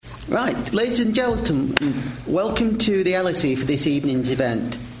Right, ladies and gentlemen, welcome to the LSE for this evening's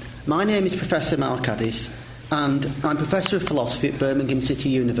event. My name is Professor Mark Addis, and I'm Professor of Philosophy at Birmingham City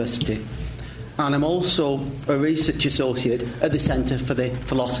University. And I'm also a Research Associate at the Centre for the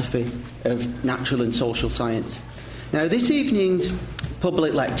Philosophy of Natural and Social Science. Now, this evening's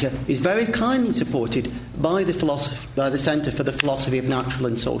public lecture is very kindly supported by the Centre for the Philosophy of Natural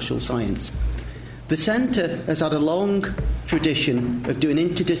and Social Science. The Centre has had a long tradition of doing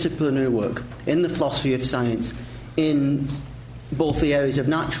interdisciplinary work in the philosophy of science in both the areas of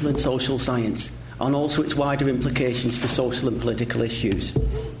natural and social science, and also its wider implications to social and political issues.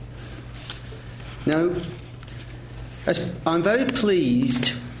 Now, I'm very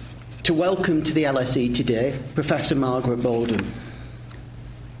pleased to welcome to the LSE today Professor Margaret Boden,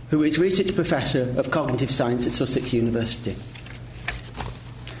 who is Research Professor of Cognitive Science at Sussex University.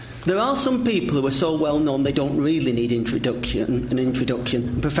 There are some people who are so well known they don't really need an introduction,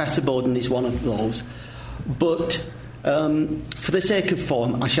 and Professor Boden is one of those. But for the sake of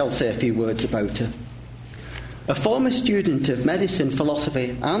form, I shall say a few words about her. A former student of medicine,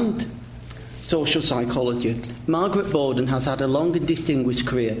 philosophy and social psychology, Margaret Boden has had a long and distinguished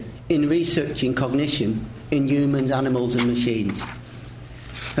career in researching cognition in humans, animals and machines.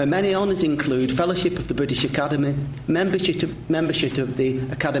 Her many honours include Fellowship of the British Academy, membership of the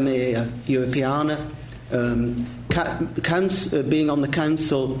Accademia Europeana, being on the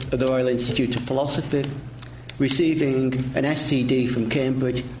Council of the Royal Institute of Philosophy, receiving an SCD from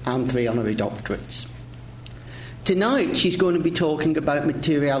Cambridge and 3 honorary doctorates. Tonight she's going to be talking about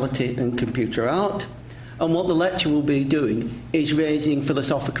materiality and computer art, and what the lecture will be doing is raising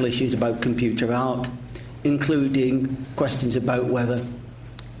philosophical issues about computer art, including questions about whether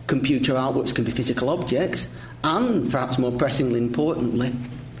computer artworks can be physical objects, and, perhaps more pressingly importantly,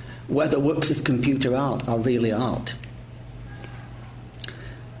 whether works of computer art are really art.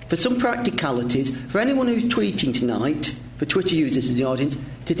 For some practicalities, for anyone who's tweeting tonight, for Twitter users in the audience,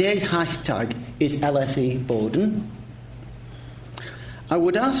 today's hashtag is LSE Boden. I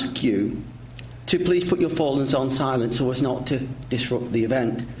would ask you to please put your phones on silent so as not to disrupt the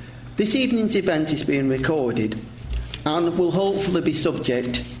event. This evening's event is being recorded and will hopefully be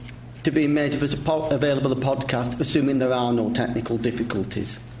subject to being made available as a podcast, assuming there are no technical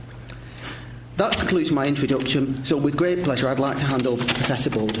difficulties. That concludes my introduction, so with great pleasure I'd like to hand over to Professor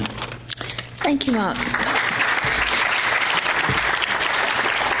Boden. Thank you, Mark.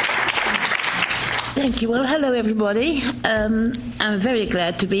 Thank you. Well, hello, everybody. I'm very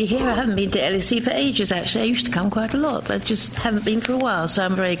glad to be here. I haven't been to LSE for ages, actually. I used to come quite a lot, but I just haven't been for a while, so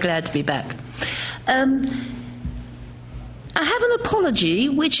I'm very glad to be back. I have an apology,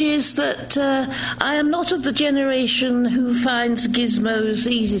 which is that I am not of the generation who finds gizmos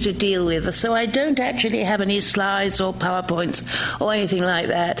easy to deal with, so I don't actually have any slides or PowerPoints or anything like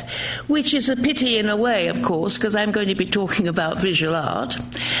that, which is a pity in a way, of course, because I'm going to be talking about visual art.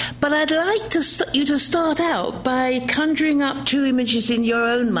 But I'd like you to start out by conjuring up 2 images in your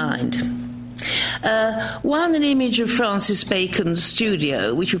own mind. One, an image of Francis Bacon's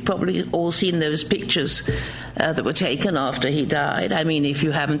studio, which you've probably all seen those pictures that were taken after he died. I mean, if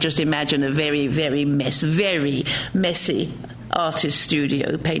you haven't, just imagine a very, very messy artist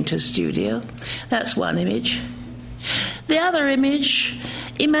studio, painter's studio. That's one image. The other image,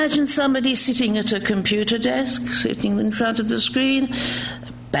 imagine somebody sitting at a computer desk, sitting in front of the screen,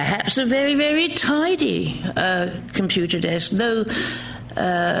 perhaps a very, very tidy computer desk.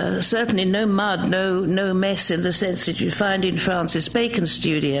 Certainly no mud, no mess in the sense that you find in Francis Bacon's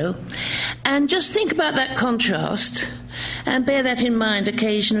studio. And just think about that contrast and bear that in mind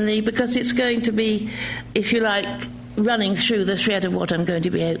occasionally, because it's going to be, if you like, running through the thread of what I'm going to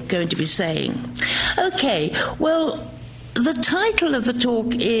be saying. Okay, well, the title of the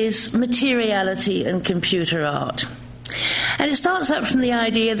talk is Materiality and Computer Art. And it starts out from the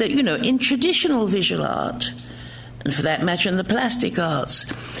idea that, in traditional visual art, and for that matter in the plastic arts,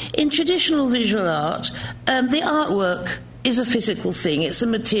 in traditional visual art, the artwork is a physical thing. It's a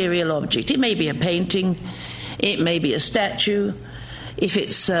material object. It may be a painting, it may be a statue. If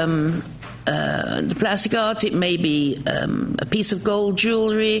it's the plastic art, it may be a piece of gold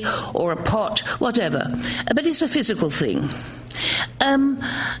jewellery or a pot, whatever. But it's a physical thing. And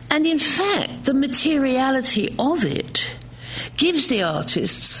in fact, the materiality of it gives the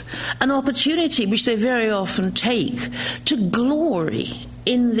artists an opportunity, which they very often take, to glory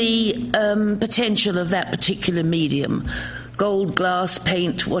in the potential of that particular medium, gold, glass,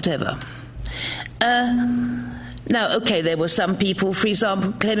 paint, whatever. Now, okay, there were some people, for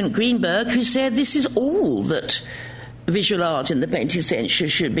example, Clement Greenberg, who said this is all that visual art in the painting sense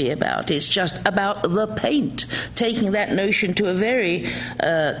should be about. It's just about the paint, taking that notion to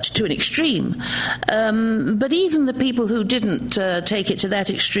an extreme. But even the people who didn't take it to that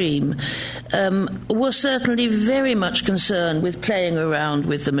extreme were certainly very much concerned with playing around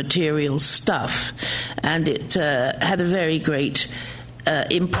with the material stuff, and it had a very great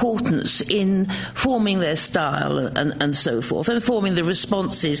importance in forming their style and so forth, and forming the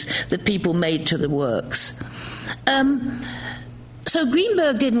responses that people made to the works. So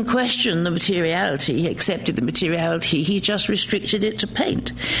Greenberg didn't question the materiality. He accepted the materiality. He just restricted it to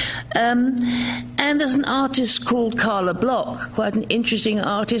paint. And there's an artist called Carla Bloch, quite an interesting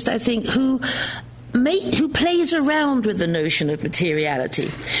artist, I think, who plays around with the notion of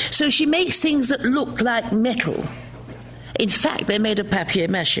materiality. So she makes things that look like metal. In fact, they're made of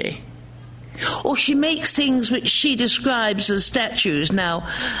papier-mâché. Or she makes things which she describes as statues. Now,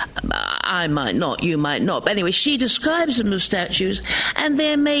 I might not, you might not, but anyway, she describes them as statues, and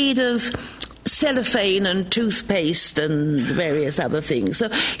they're made of cellophane and toothpaste and various other things. So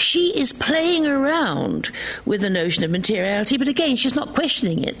she is playing around with the notion of materiality, but again, she's not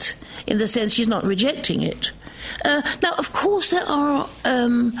questioning it, in the sense she's not rejecting it. Now, of course, there are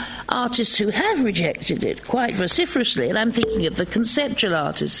artists who have rejected it quite vociferously, and I'm thinking of the conceptual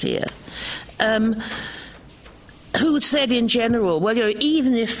artists here, who said in general, well,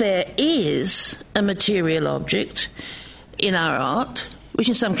 even if there is a material object in our art, which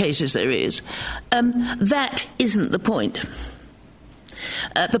in some cases there is, that isn't the point.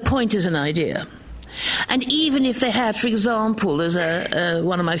 The point is an idea. And even if they had, for example, there's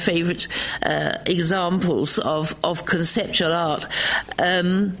one of my favourite examples of conceptual art,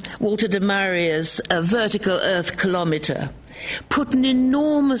 Walter de Maria's vertical Earth kilometre, put an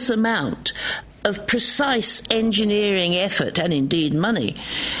enormous amount of precise engineering effort, and indeed money,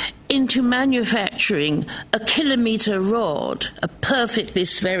 into manufacturing a kilometre rod, a perfectly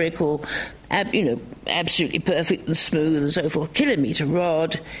spherical, absolutely perfect and smooth and so forth, kilometre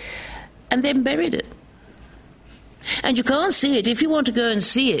rod, and then buried it. And you can't see it. If you want to go and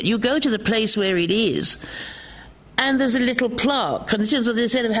see it, you go to the place where it is, and there's a little plaque. And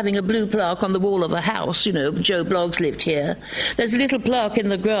instead of having a blue plaque on the wall of a house, Joe Bloggs lived here, there's a little plaque in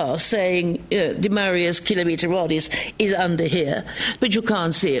the grass saying De Maria's kilometre rod is under here, but you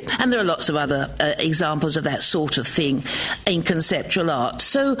can't see it. And there are lots of other examples of that sort of thing in conceptual art.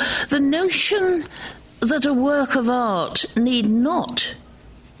 So the notion that a work of art need not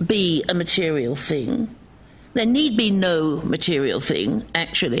be a material thing. There need be no material thing,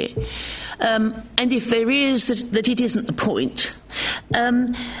 actually. And if there is, that it isn't the point.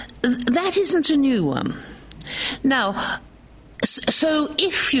 That isn't a new one. Now, so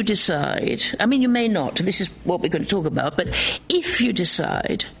if you decide, you may not, this is what we're going to talk about, but if you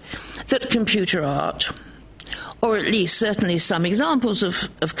decide that computer art, or at least certainly some examples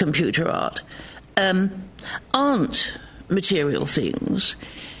of computer art, aren't material things,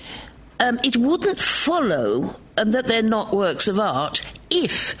 it wouldn't follow that they're not works of art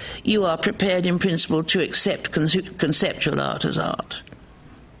if you are prepared in principle to accept conceptual art as art.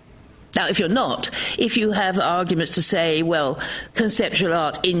 Now, if you're not, if you have arguments to say, well, conceptual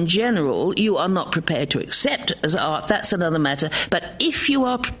art in general, you are not prepared to accept as art, that's another matter. But if you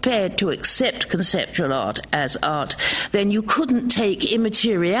are prepared to accept conceptual art as art, then you couldn't take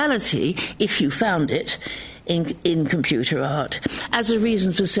immateriality, if you found it, in computer art as a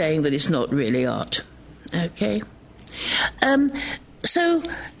reason for saying that it's not really art. Okay? So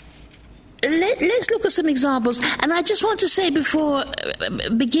let's look at some examples. And I just want to say before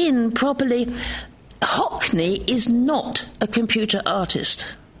begin properly, Hockney is not a computer artist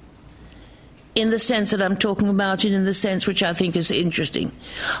in the sense that I'm talking about it, in the sense which I think is interesting.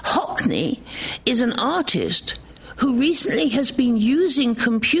 Hockney is an artist who recently has been using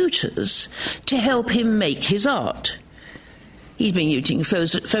computers to help him make his art. He's been using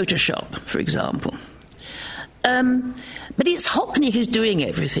Photoshop, for example. But it's Hockney who's doing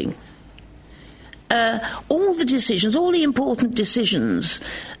everything. All the decisions, all the important decisions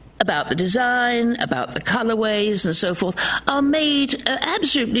about the design, about the colourways and so forth, are made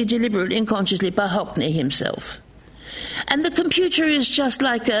absolutely deliberately and consciously by Hockney himself. And the computer is just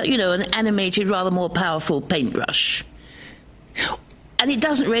like an animated, rather more powerful paintbrush. And it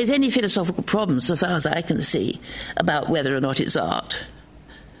doesn't raise any philosophical problems, so far as I can see, about whether or not it's art.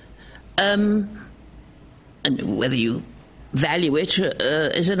 And whether you value it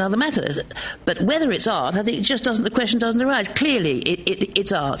is another matter. But whether it's art, I think it just doesn't. The question doesn't arise. Clearly,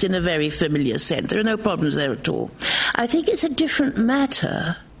 it's art in a very familiar sense. There are no problems there at all. I think it's a different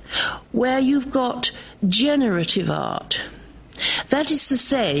matter where you've got generative art. That is to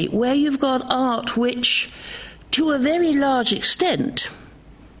say, where you've got art which to a very large extent,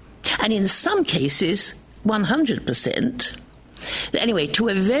 and in some cases 100%, anyway, to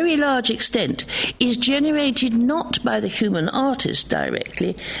a very large extent, is generated not by the human artist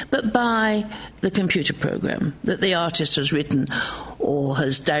directly, but by the computer program that the artist has written or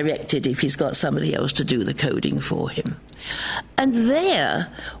has directed if he's got somebody else to do the coding for him. And there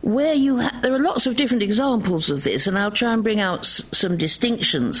are lots of different examples of this, and I'll try and bring out some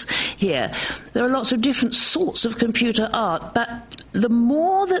distinctions here. There are lots of different sorts of computer art, but the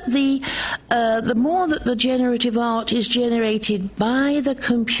more that the generative art is generated by the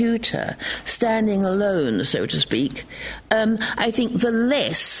computer, standing alone, so to speak, I think the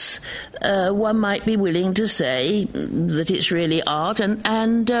less one might be willing to say that it's really art,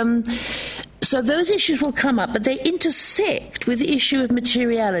 and so those issues will come up, but they intersect with the issue of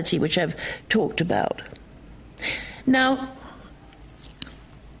materiality, which I've talked about. Now,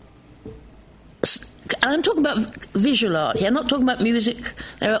 I'm talking about visual art here. I'm not talking about music.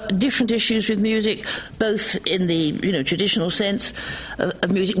 There are different issues with music, both in the traditional sense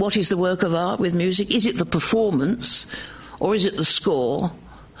of music. What is the work of art with music? Is it the performance, or is it the score,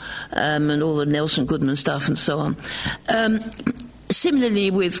 and all the Nelson Goodman stuff and so on?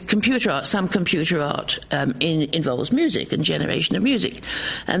 Similarly, with computer art, some computer art involves music and generation of music,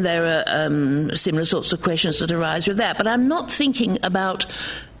 and there are similar sorts of questions that arise with that. But I'm not thinking about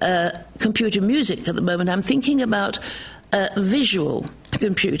computer music at the moment. I'm thinking about visual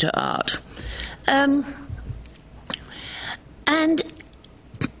computer art. And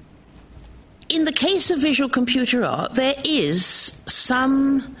in the case of visual computer art, there is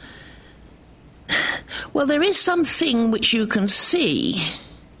something which you can see.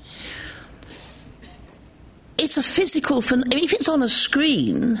 It's a physical if it's on a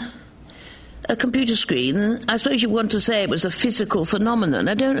screen, a computer screen, I suppose you want to say it was a physical phenomenon.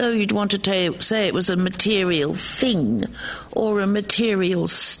 I don't know if you'd want to say it was a material thing or a material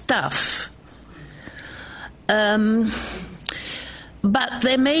stuff. But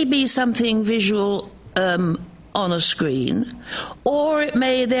there may be something visual on a screen, or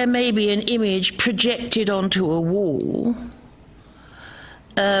there may be an image projected onto a wall,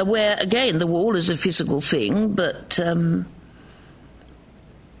 where, again, the wall is a physical thing, but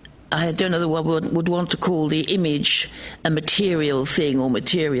I don't know that one would want to call the image a material thing or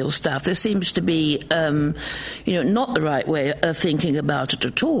material stuff. There seems to be, not the right way of thinking about it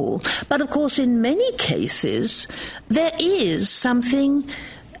at all. But, of course, in many cases, there is something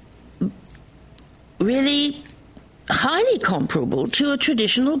really highly comparable to a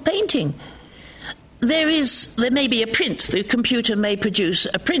traditional painting. There may be a print. The computer may produce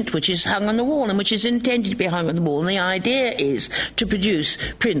a print which is hung on the wall and which is intended to be hung on the wall. And the idea is to produce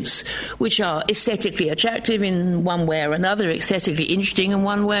prints which are aesthetically attractive in one way or another, aesthetically interesting in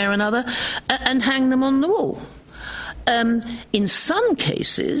one way or another, and hang them on the wall. In some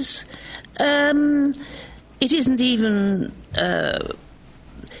cases, it isn't even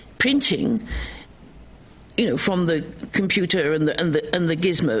printing, from the computer and the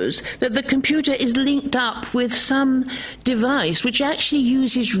gizmos, that the computer is linked up with some device which actually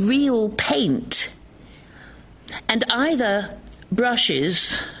uses real paint and either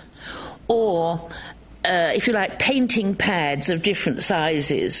brushes or, if you like, painting pads of different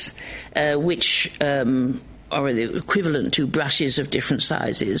sizes, which are the equivalent to brushes of different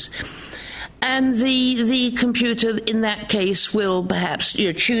sizes. And the computer, in that case, will perhaps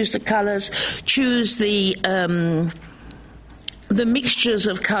choose the colours, choose the mixtures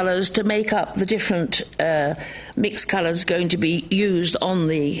of colours to make up the different mixed colours going to be used on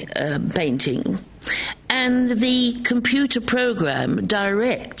the painting. And the computer program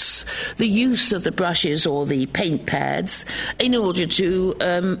directs the use of the brushes or the paint pads in order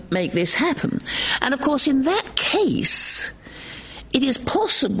to make this happen. And, of course, in that case, it is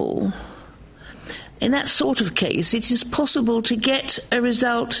possible... In that sort of case, it is possible to get a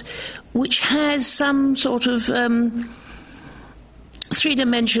result which has some sort of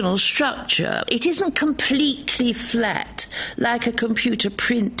three-dimensional structure. It isn't completely flat like a computer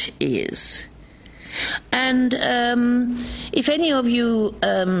print is. And if any of you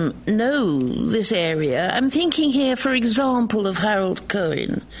know this area, I'm thinking here, for example, of Harold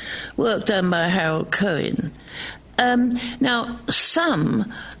Cohen, work done by Harold Cohen. Now,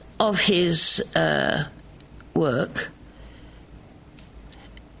 some of his work,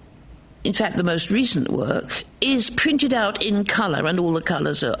 in fact the most recent work, is printed out in colour, and all the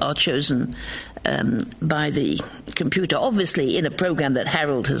colours are chosen by the computer, obviously in a program that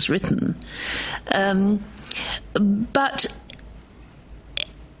Harold has written. And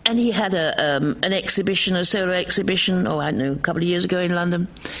he had an exhibition, a solo exhibition, a couple of years ago in London.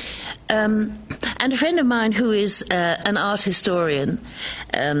 And a friend of mine who is an art historian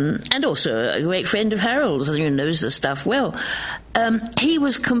and also a great friend of Harold's, who knows the stuff well, he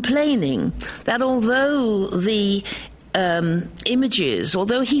was complaining that although the images,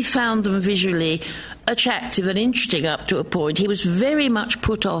 although he found them visually attractive and interesting up to a point, he was very much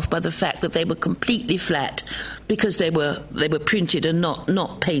put off by the fact that they were completely flat because they were printed and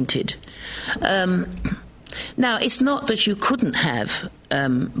not painted. Now, it's not that you couldn't have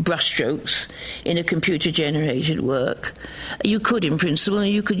brushstrokes in a computer-generated work. You could, in principle,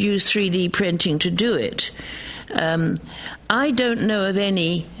 and you could use 3D printing to do it. I don't know of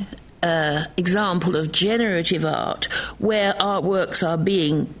any example of generative art where artworks are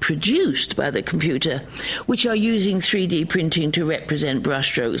being produced by the computer which are using 3D printing to represent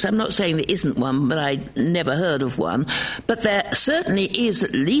brushstrokes. I'm not saying there isn't one, but I never heard of one. But there certainly is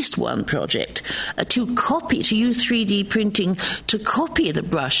at least one project to use 3D printing to copy the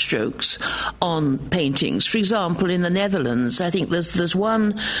brushstrokes on paintings. For example, in the Netherlands, I think there's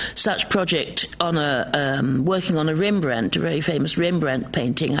one such project on working on a Rembrandt, a very famous Rembrandt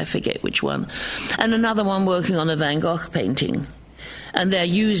painting, I forget which one, and another one working on a Van Gogh painting. And they're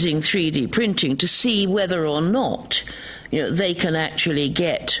using 3D printing to see whether or not they can actually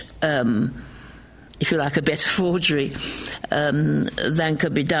get, if you like, a better forgery than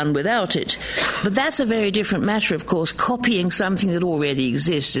could be done without it. But that's a very different matter, of course. Copying something that already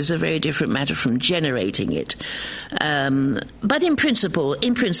exists is a very different matter from generating it. But in principle,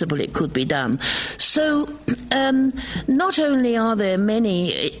 it could be done. So not only are there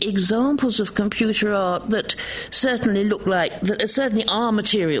many examples of computer art that certainly certainly are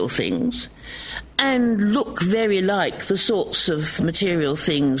material things, and look very like the sorts of material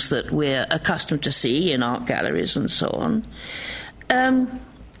things that we're accustomed to see in art galleries and so on.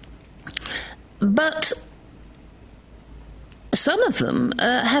 But some of them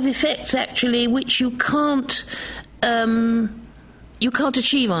have effects, actually, which you can't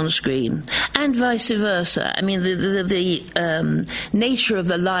achieve on screen, and vice versa. I mean, the nature of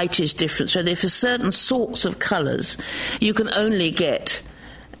the light is different, so for certain sorts of colours you can only get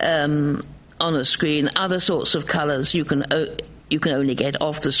on a screen. Other sorts of colours you can only get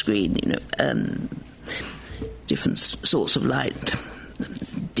off the screen. Different sorts of light,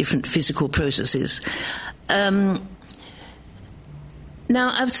 different physical processes. Now,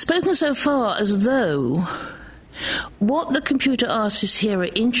 I've spoken so far as though what the computer artists here are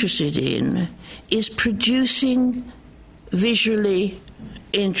interested in is producing visually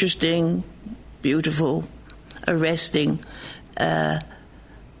interesting, beautiful, arresting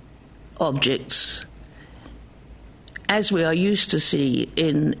objects as we are used to see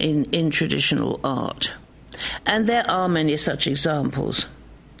in traditional art. And there are many such examples.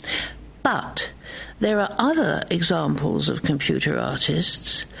 But there are other examples of computer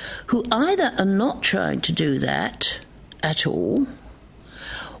artists who either are not trying to do that at all,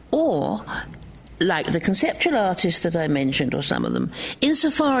 or, like the conceptual artists that I mentioned, or some of them,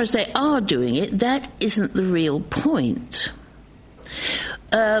 insofar as they are doing it, that isn't the real point.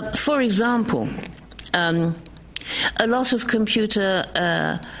 For example, a lot of computer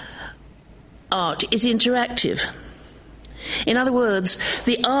art is interactive. In other words,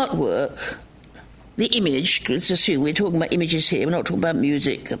 the artwork, the image, let's assume we're talking about images here, we're not talking about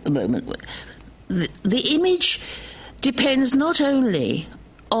music at the moment. The image depends not only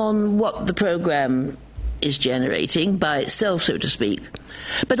on what the program is generating by itself, so to speak,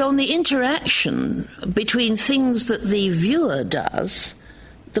 but on the interaction between things that the viewer does,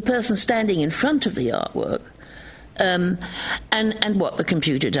 the person standing in front of the artwork, and what the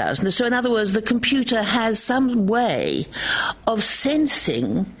computer does. And so, in other words, the computer has some way of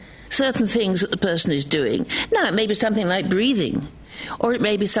sensing certain things that the person is doing. Now, it may be something like breathing, or it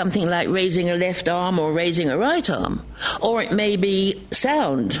may be something like raising a left arm or raising a right arm, or it may be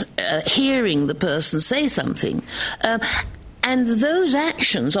sound, hearing the person say something. And those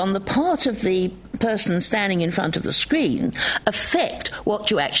actions on the part of the person standing in front of the screen affect what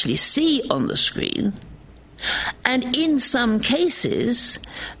you actually see on the screen. And in some cases,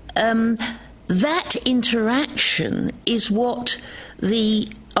 that interaction is what the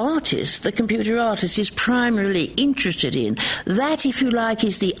artist, the computer artist, is primarily interested in. That, if you like,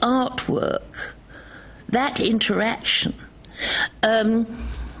 is the artwork, that interaction. Now,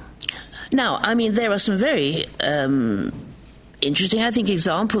 I mean, there are some very interesting, I think,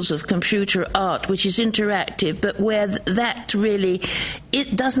 examples of computer art which is interactive, but where that really,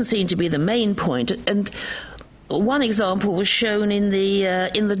 it doesn't seem to be the main point. And one example was shown in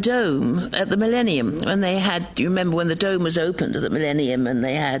the Dome at the Millennium, when they had, you remember when the Dome was opened at the Millennium, and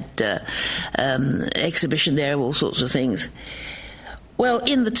they had exhibition there of all sorts of things. Well,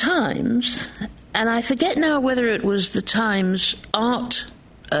 in the Times, and I forget now whether it was the Times art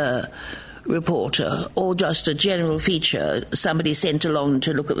reporter or just a general feature somebody sent along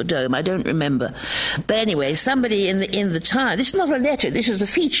to look at the dome. I don't remember. But anyway, somebody in the Times, this is not a letter, this is a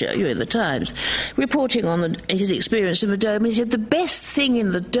feature, in the Times, reporting on his experience in the dome. He said the best thing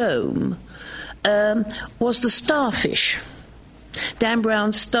in the dome was the starfish, Dan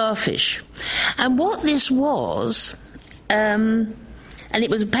Brown's starfish. And what this was, and it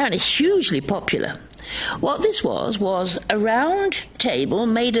was apparently hugely popular, what this was a round table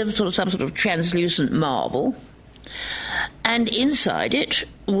made of some sort of translucent marble, and inside it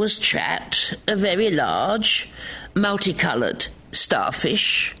was trapped a very large, multicoloured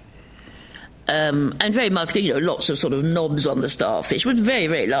starfish, and very multicoloured, lots of sort of knobs on the starfish. It was a very,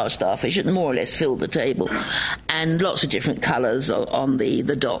 very large starfish. It more or less filled the table, and lots of different colours on the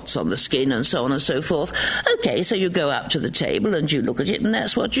dots on the skin and so on and so forth. Okay, so you go up to the table and you look at it, and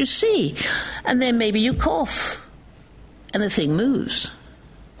that's what you see. And then maybe you cough, and the thing moves.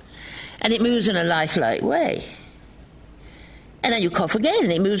 And it moves in a lifelike way. And then you cough again,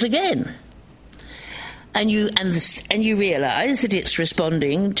 and it moves again. And you realise that it's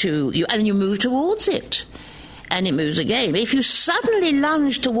responding to you, and you move towards it, and it moves again. If you suddenly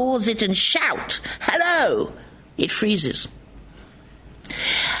lunge towards it and shout, "Hello!" it freezes.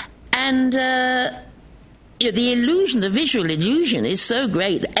 And the illusion, the visual illusion, is so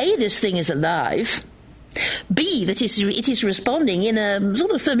great. A, this thing is alive. B, that it is responding in a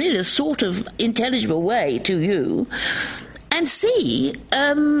sort of familiar, sort of intelligible way to you. And C,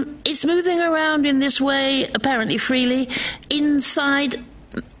 it's moving around in this way, apparently freely, inside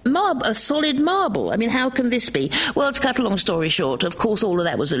a solid marble. I mean, how can this be? Well, to cut a long story short, of course, all of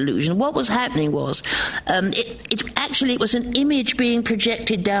that was illusion. What was happening was, it was an image being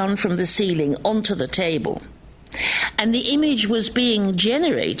projected down from the ceiling onto the table. And the image was being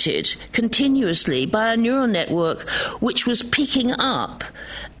generated continuously by a neural network which was picking up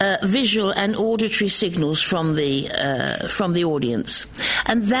visual and auditory signals from the audience.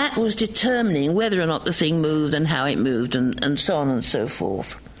 And that was determining whether or not the thing moved and how it moved and so on and so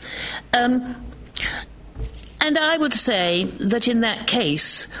forth. And I would say that in that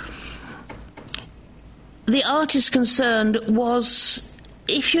case, the artist concerned was,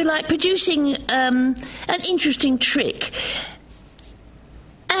 if you like, producing an interesting trick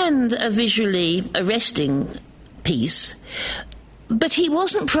and a visually arresting piece, but he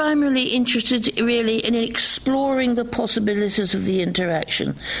wasn't primarily interested really in exploring the possibilities of the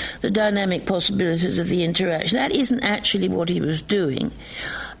interaction, the dynamic possibilities of the interaction. That isn't actually what he was doing.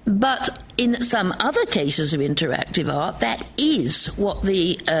 But in some other cases of interactive art, that is what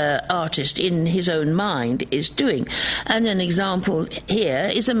the artist in his own mind is doing. And an example here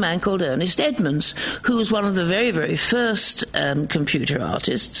is a man called Ernest Edmonds, who was one of the very, very first computer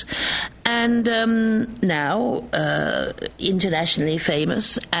artists, and now internationally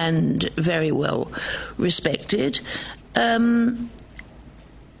famous and very well respected.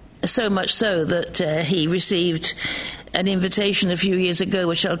 So much so that he received an invitation a few years ago,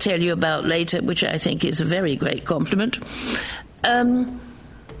 which I'll tell you about later, which I think is a very great compliment.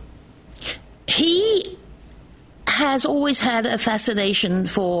 He has always had a fascination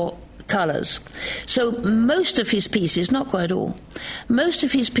for colours. So most of his pieces, not quite all, most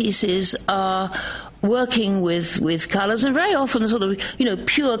of his pieces are working with colours, and very often sort of,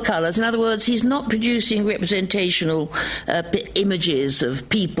 pure colours. In other words, he's not producing representational images of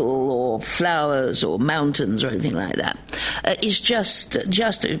people or flowers or mountains or anything like that. It's just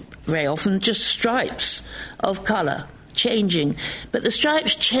very often just stripes of colour changing, but the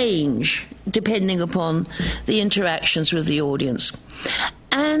stripes change depending upon the interactions with the audience.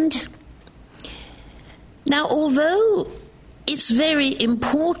 And now, although it's very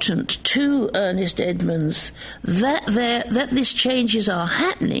important to Ernest Edmonds that these changes are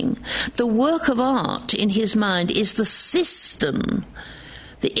happening, the work of art in his mind is the system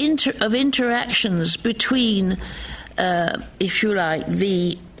of interactions between, if you like,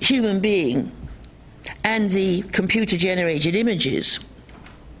 the human being and the computer-generated images.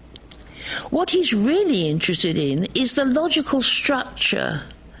 What he's really interested in is the logical structure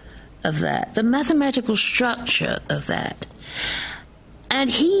of that, the mathematical structure of that. And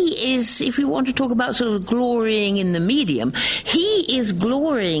he is, if we want to talk about sort of glorying in the medium, he is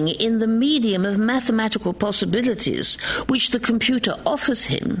glorying in the medium of mathematical possibilities which the computer offers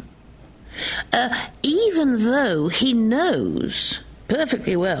him, even though he knows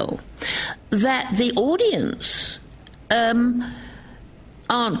perfectly well that the audience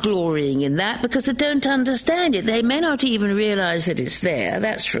aren't glorying in that because they don't understand it. They may not even realise that it's there.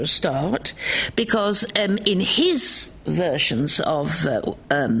 That's for a start, because in his versions of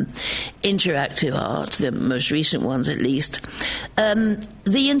interactive art, the most recent ones at least,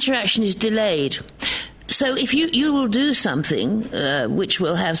 the interaction is delayed. So if you will do something which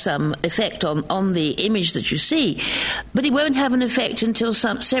will have some effect on the image that you see, but it won't have an effect until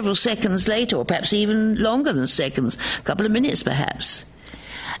several seconds later, or perhaps even longer than seconds, a couple of minutes perhaps.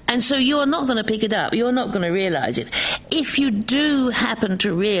 And so you're not going to pick it up. You're not going to realise it. If you do happen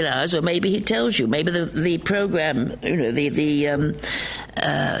to realise, or maybe he tells you, maybe the program, the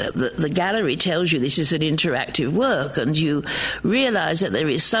gallery tells you this is an interactive work, and you realise that there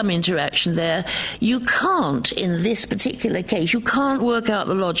is some interaction there, you can't, in this particular case, you can't work out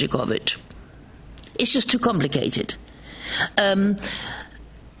the logic of it. It's just too complicated. And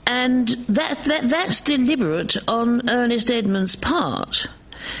that's deliberate on Ernest Edmonds' part.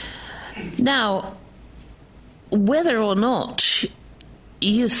 Now, whether or not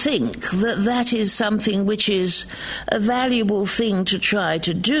you think that that is something which is a valuable thing to try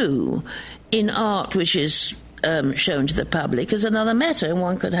to do in art which is shown to the public is another matter, and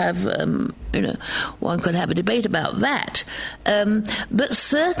one could have a debate about that. But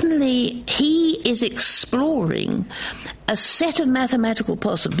certainly he is exploring a set of mathematical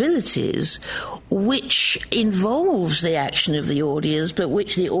possibilities which involves the action of the audience, but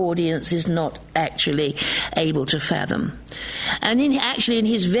which the audience is not actually able to fathom. And in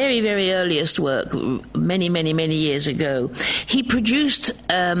his very, very earliest work, many, many, many years ago, he produced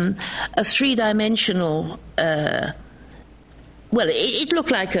a three-dimensional it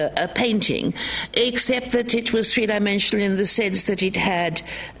looked like a painting, except that it was three-dimensional in the sense that it had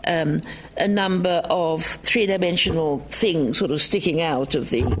a number of three-dimensional things sort of sticking out of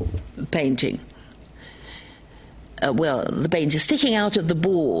the painting. The painting sticking out of the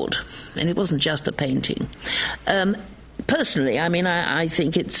board, and it wasn't just a painting. Personally, I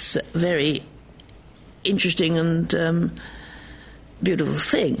think it's a very interesting and beautiful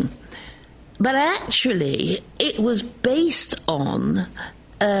thing. But actually, it was based on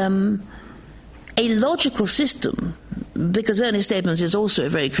a logical system, because Ernest Edmonds is also a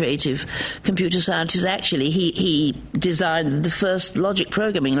very creative computer scientist. Actually, he designed the first logic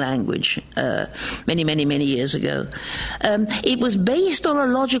programming language many, many, many years ago. It was based on a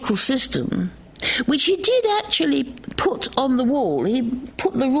logical system which he did actually put on the wall. He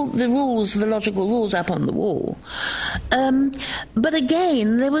put the logical rules up on the wall. But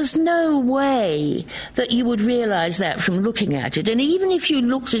again, there was no way that you would realise that from looking at it. And even if you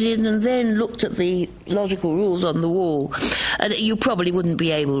looked at it and then looked at the logical rules on the wall, you probably wouldn't be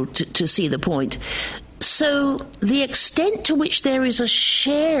able to see the point. So the extent to which there is a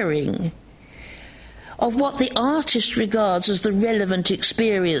sharing of what the artist regards as the relevant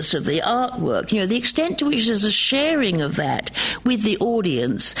experience of the artwork, the extent to which there's a sharing of that with the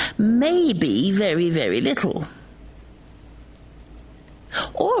audience may be very, very little.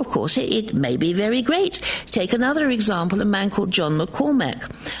 Or, of course, it may be very great. Take another example, a man called John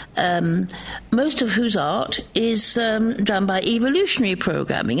McCormack, most of whose art is done by evolutionary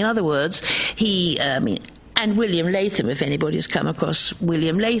programming. In other words, and William Latham, if anybody's come across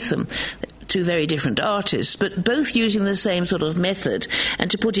William Latham, two very different artists, but both using the same sort of method. And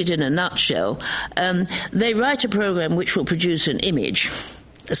to put it in a nutshell, they write a program which will produce an image,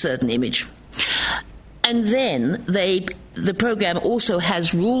 a certain image. And then the program also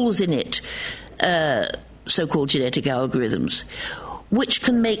has rules in it, so-called genetic algorithms, which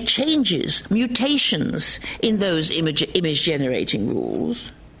can make changes, mutations in those image-generating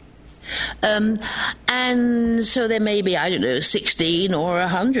rules. And so there may be, 16 or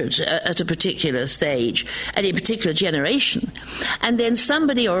 100 at a particular stage, at a particular generation. And then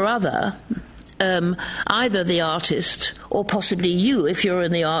somebody or other, either the artist or possibly you, if you're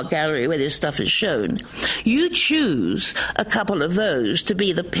in the art gallery where this stuff is shown, you choose a couple of those to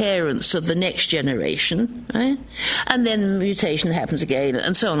be the parents of the next generation, right? And then mutation happens again,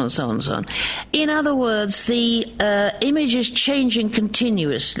 and so on and so on and so on. In other words, the image is changing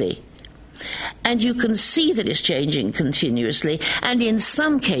continuously. And you can see that it's changing continuously, and in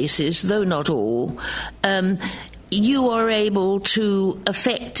some cases, though not all, you are able to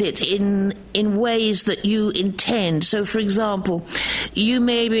affect it in ways that you intend. So, for example, you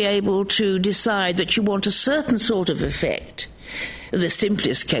may be able to decide that you want a certain sort of effect. The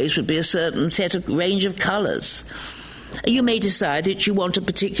simplest case would be a certain range of colours. you may decide that you want a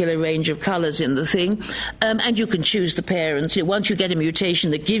particular range of colours in the thing, and you can choose the parents. Once you get a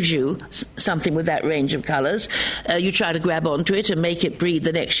mutation that gives you something with that range of colours, you try to grab onto it and make it breed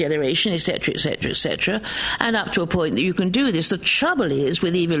the next generation, etc., etc., etc., and up to a point that you can do this. The trouble is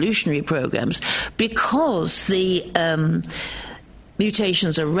with evolutionary programs, because the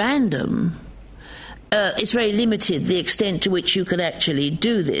mutations are random, it's very limited the extent to which you can actually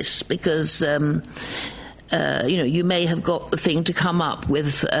do this, because you may have got the thing to come up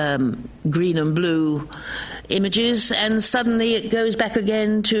with green and blue images, and suddenly it goes back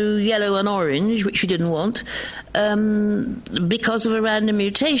again to yellow and orange, which you didn't want, because of a random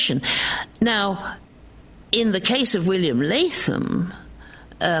mutation. Now, in the case of William Latham,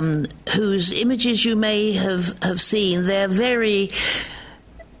 whose images you may have seen, they're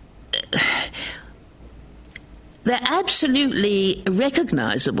absolutely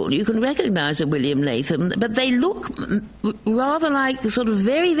recognisable. You can recognise a William Latham, but they look rather like the sort of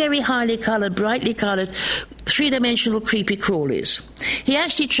very, very highly coloured, brightly coloured, three-dimensional creepy crawlies. He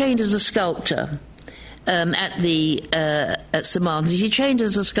actually trained as a sculptor at St Martin's. He trained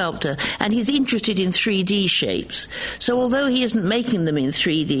as a sculptor, and he's interested in 3D shapes. So although he isn't making them in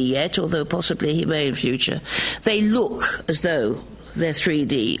 3D yet, although possibly he may in future, they look as though they're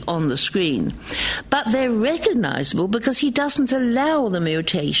 3D on the screen. But they're recognisable because he doesn't allow the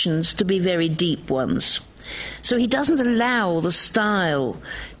mutations to be very deep ones. So he doesn't allow the style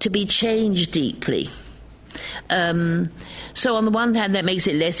to be changed deeply. So on the one hand, that makes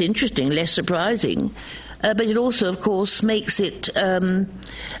it less interesting, less surprising, but it also, of course, makes it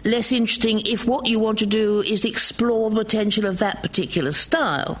less interesting if what you want to do is explore the potential of that particular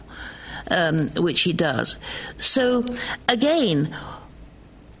style. Which he does. So, again,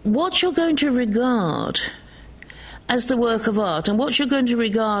 what you're going to regard as the work of art and what you're going to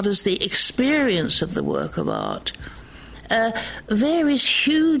regard as the experience of the work of art varies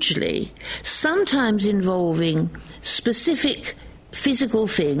hugely, sometimes involving specific physical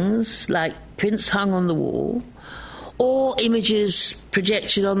things like prints hung on the wall, or images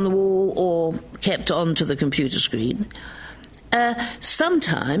projected on the wall or kept onto the computer screen.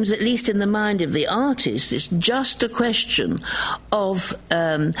 Sometimes, at least in the mind of the artist, it's just a question of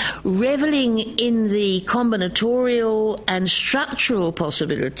revelling in the combinatorial and structural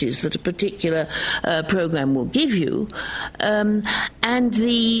possibilities that a particular program will give you, and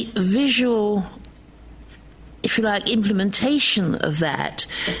the visual, if you like, implementation of that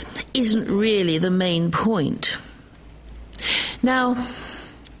isn't really the main point. Now,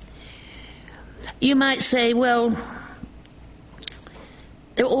 you might say, well,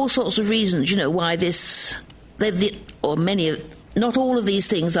 there are all sorts of reasons, why not all of these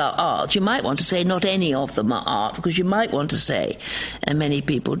things are art. You might want to say not any of them are art, because you might want to say, and many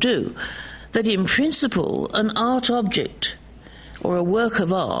people do, that in principle an art object or a work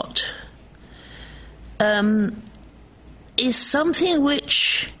of art is something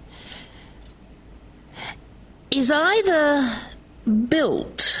which is either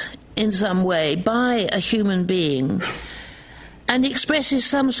built in some way by a human being and expresses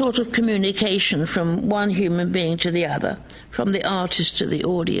some sort of communication from one human being to the other, from the artist to the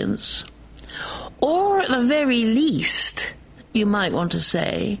audience. Or at the very least, you might want to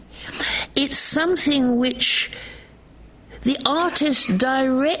say, it's something which the artist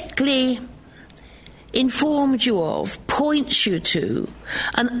directly informs you of, points you to,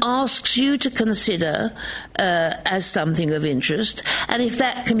 and asks you to consider as something of interest. And if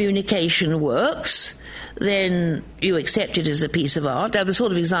that communication works, then you accept it as a piece of art. Now, the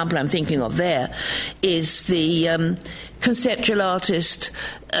sort of example I'm thinking of there is the conceptual artist,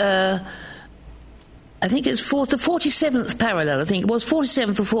 I think it's the 47th parallel, I think it was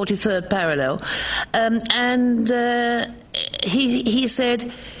 47th or 43rd parallel, and he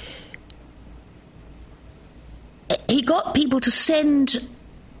said he got people to send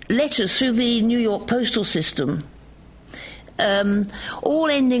letters through the New York postal system, all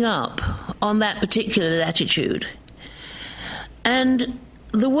ending up on that particular latitude. And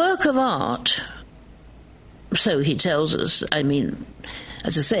the work of art, so he tells us, I mean,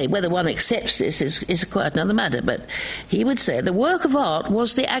 as I say, whether one accepts this is quite another matter, but he would say the work of art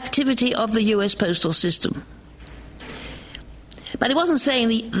was the activity of the US postal system. But he wasn't saying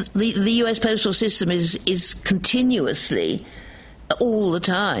the US postal system is continuously, all the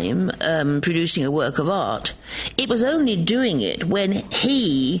time, producing a work of art. It was only doing it when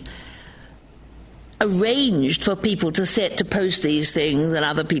he arranged for people to post these things and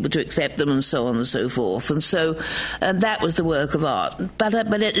other people to accept them and so on and so forth. And so that was the work of art. But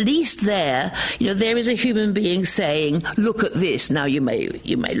at least there is a human being saying, look at this. Now you may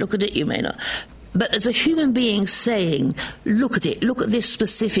look at it, you may not. but as a human being saying, look at it, look at this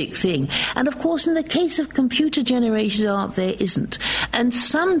specific thing. And of course, in the case of computer-generated art, there isn't. And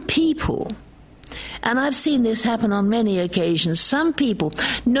some people, and I've seen this happen on many occasions, some people,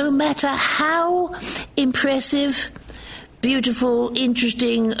 no matter how impressive, beautiful,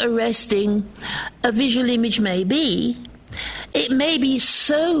 interesting, arresting a visual image may be, it may be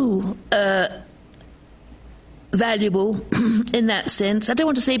so valuable in that sense. I don't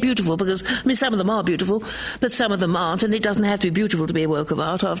want to say beautiful because, some of them are beautiful, but some of them aren't, and it doesn't have to be beautiful to be a work of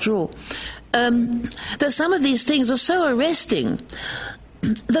art after all. That some of these things are so arresting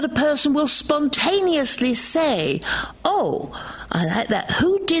that a person will spontaneously say, oh, I like that.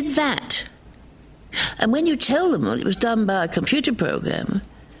 Who did that? And when you tell them it was done by a computer program,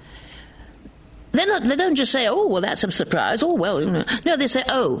 they don't just say, oh, well, that's a surprise. Oh, well, no, they say,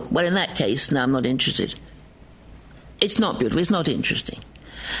 oh, well, in that case, no, I'm not interested. It's not beautiful. It's not interesting.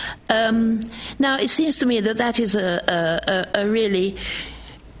 Now, it seems to me that is a really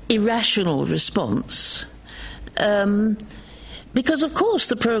irrational response. Because, of course,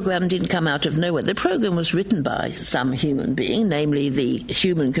 the program didn't come out of nowhere. The program was written by some human being, namely the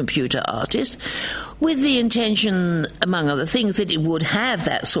human computer artist, with the intention, among other things, that it would have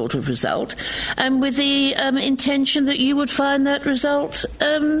that sort of result, and with the intention that you would find that result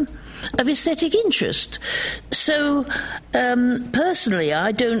of aesthetic interest. So, personally,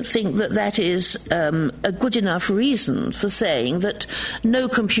 I don't think that is a good enough reason for saying that no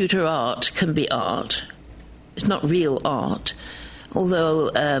computer art can be art. It's not real art.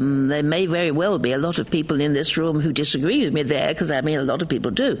 Although there may very well be a lot of people in this room who disagree with me there, because a lot of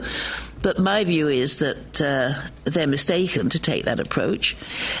people do. But my view is that they're mistaken to take that approach.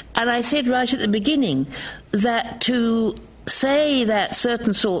 And I said right at the beginning that to say that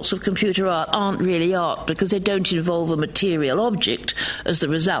certain sorts of computer art aren't really art because they don't involve a material object as the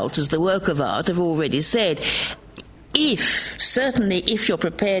result, as the work of art, I've already said. If you're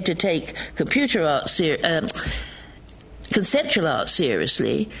prepared to take computer art conceptual art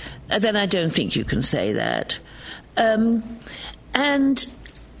seriously, then I don't think you can say that. And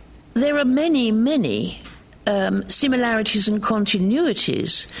there are many, many similarities and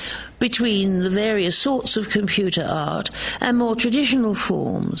continuities between the various sorts of computer art and more traditional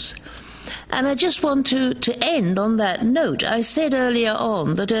forms. And I just want to end on that note. I said earlier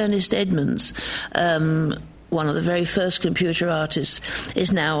on that Ernest Edmonds, one of the very first computer artists,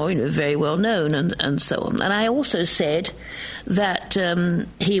 is now very well known and so on. And I also said that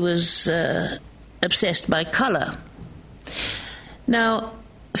he was obsessed by colour. Now,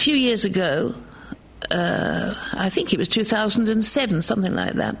 a few years ago, I think it was 2007, something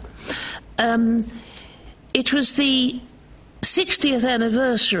like that, it was the 60th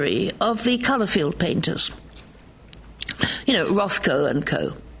anniversary of the Colourfield painters, Rothko and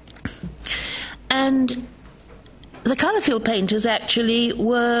co. And the Colourfield painters actually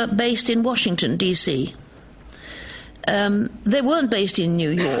were based in Washington, D.C. They weren't based in New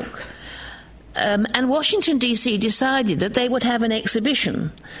York. And Washington, D.C. decided that they would have an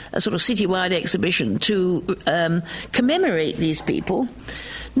exhibition, a sort of citywide exhibition, to commemorate these people,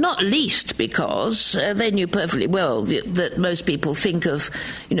 not least because they knew perfectly well that most people think of,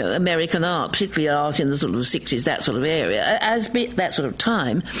 American art, particularly art in the sort of 60s, that sort of area, that sort of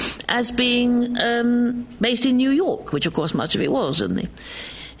time, as being based in New York, which, of course, much of it was, and the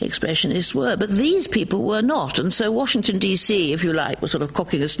Expressionists were. But these people were not, and so Washington, D.C., if you like, was sort of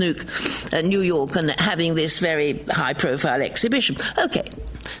cocking a snook at New York and having this very high-profile exhibition. OK,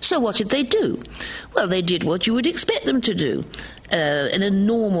 so what did they do? Well, they did what you would expect them to do. In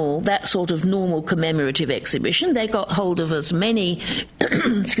that sort of normal commemorative exhibition, they got hold of as many,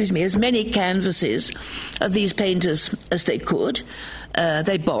 as many canvases of these painters as they could.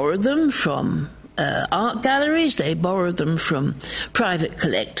 They borrowed them from art galleries, they borrowed them from private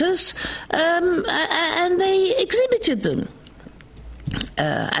collectors, and they exhibited them.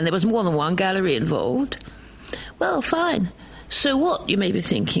 And there was more than one gallery involved. Well, fine. So what, you may be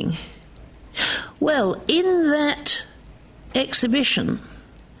thinking? Well, in that exhibition,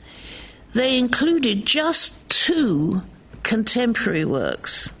 they included just 2 contemporary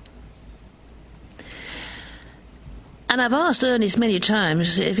works. And I've asked Ernest many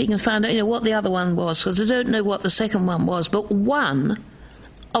times if he can find out, what the other one was, because I don't know what the second one was. But one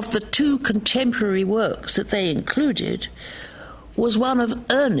of the 2 contemporary works that they included was one of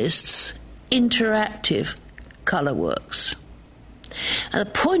Ernest's interactive colour works. And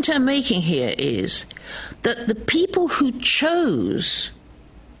the point I'm making here is that the people who chose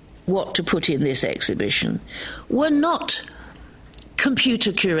what to put in this exhibition were not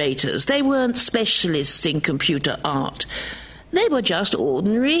computer curators. They weren't specialists in computer art. They were just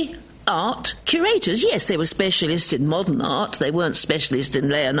ordinary art curators. Yes, they were specialists in modern art. They weren't specialists in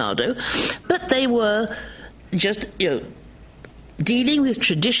Leonardo, but they were just, dealing with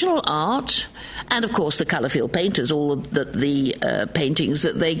traditional art, and of course the colour-field painters, all of the paintings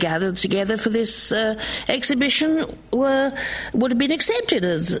that they gathered together for this exhibition would have been accepted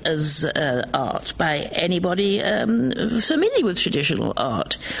as art by anybody familiar with traditional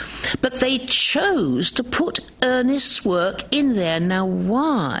art. But they chose to put Ernest's work in there. Now,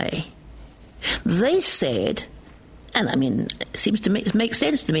 why? They said, and I mean, it seems to make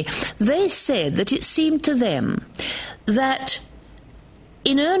sense to me, they said that it seemed to them that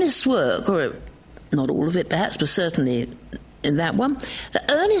in Ernest's work, or not all of it perhaps, but certainly in that one,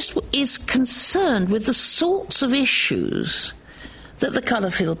 Ernest is concerned with the sorts of issues that the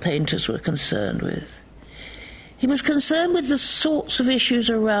colour-field painters were concerned with. He was concerned with the sorts of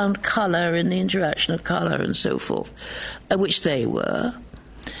issues around colour and the interaction of colour and so forth, which they were.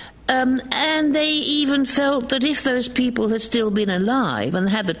 And they even felt that if those people had still been alive and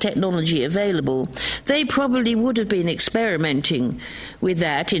had the technology available, they probably would have been experimenting with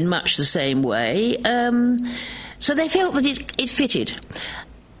that in much the same way. So they felt that it fitted.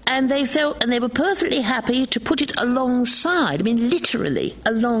 And they were perfectly happy to put it alongside, I mean literally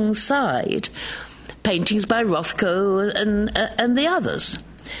alongside, paintings by Rothko and the others.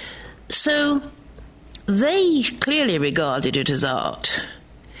 So they clearly regarded it as art.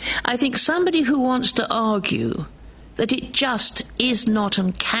 I think somebody who wants to argue that it just is not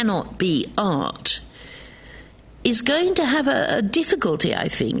and cannot be art is going to have a difficulty, I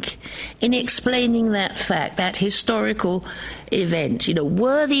think, in explaining that fact, that historical event.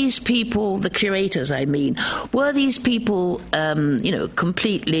 Were these people, the curators I mean, were these people,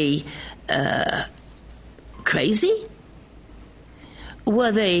 completely crazy?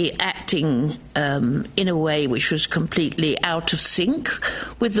 Were they acting in a way which was completely out of sync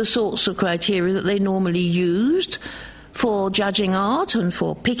with the sorts of criteria that they normally used for judging art and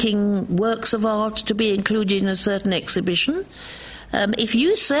for picking works of art to be included in a certain exhibition? If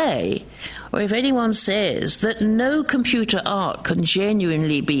you say, or if anyone says, that no computer art can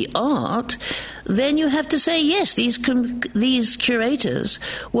genuinely be art, then you have to say, yes, these curators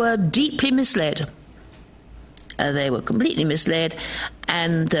were deeply misled. They were completely misled,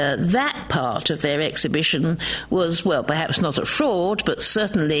 and that part of their exhibition was, well, perhaps not a fraud, but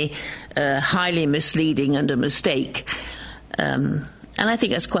certainly highly misleading and a mistake. And I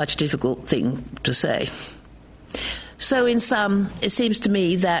think that's quite a difficult thing to say. So in sum, it seems to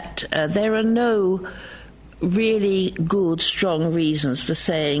me that there are no really good, strong reasons for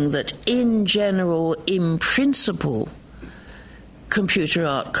saying that in general, in principle, computer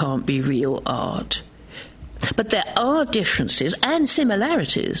art can't be real art. But there are differences and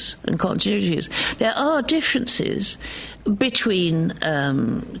similarities and continuities. There are differences between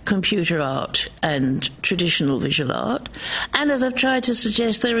computer art and traditional visual art. And as I've tried to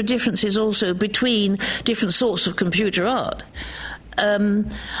suggest, there are differences also between different sorts of computer art.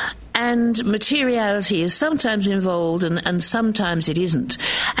 And materiality is sometimes involved and sometimes it isn't.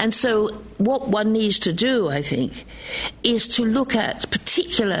 And so what one needs to do, I think, is to look at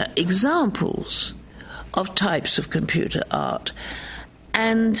particular examples of types of computer art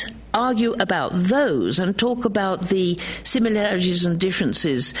and argue about those and talk about the similarities and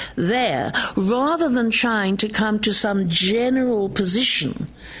differences there, rather than trying to come to some general position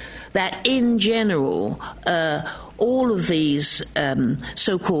that in general all of these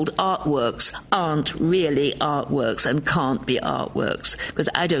so-called artworks aren't really artworks and can't be artworks, because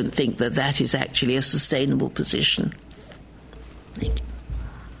I don't think that is actually a sustainable position. Thank you.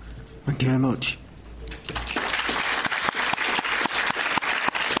 Thank you very much.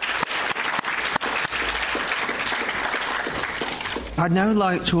 I'd now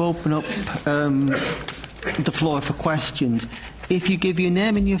like to open up the floor for questions. If you give your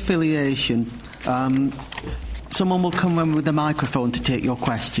name and your affiliation, someone will come in with a microphone to take your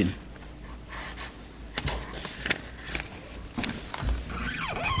question.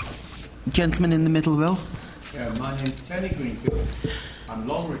 Gentleman in the middle row. Yeah, my name's Tony Greenfield. I'm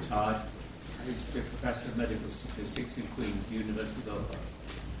long retired. I used to be a professor of medical statistics in Queen's, University of Belfast.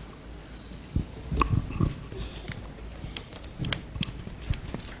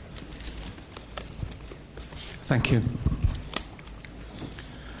 Thank you.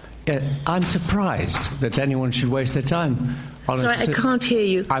 I'm surprised that anyone should waste their time on Sorry, I can't hear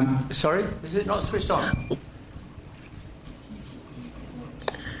you. I'm sorry? Is it not switched on?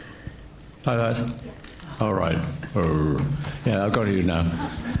 Like that? All right. Yeah, I've got you now.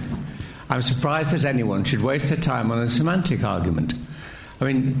 I'm surprised that anyone should waste their time on a semantic argument. I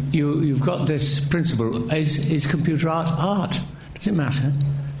mean, you've got this principle. Is computer art art? Does it matter?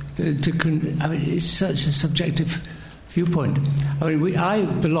 It's such a subjective viewpoint. I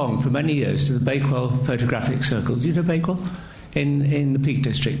belonged for many years to the Bakewell Photographic Circle. Do you know Bakewell? In the Peak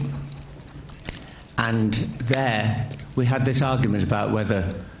District. And there we had this argument about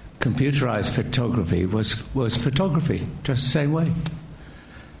whether computerised photography was photography, just the same way.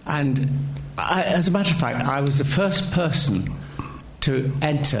 And as a matter of fact, I was the first person to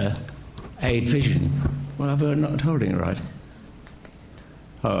enter a vision. Well, I'm not holding it right.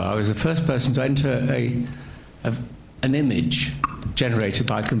 I was the first person to enter an image generated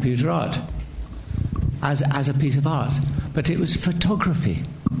by computer art as a piece of art. But it was photography.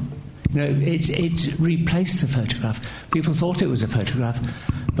 It replaced the photograph. People thought it was a photograph,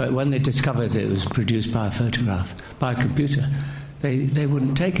 but when they discovered it was produced by a computer, they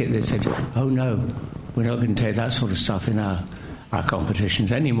wouldn't take it. They said, "Oh no, we're not going to take that sort of stuff in our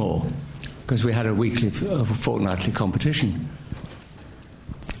competitions anymore," because we had a weekly or fortnightly competition.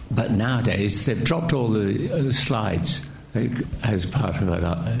 But nowadays they've dropped all the slides as part of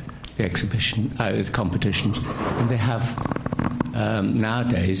the exhibition, the competitions, and they have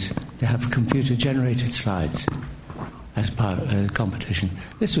nowadays they have computer-generated slides as part of the competition.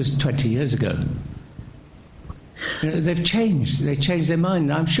 This was 20 years ago. They've changed. They changed their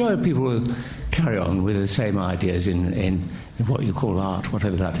mind. I'm sure people will carry on with the same ideas in what you call art,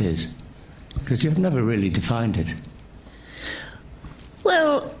 whatever that is, because you've never really defined it.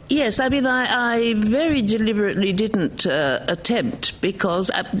 Well, yes, I very deliberately didn't attempt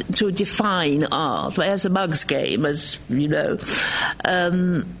to define art as a mugs game, as you know.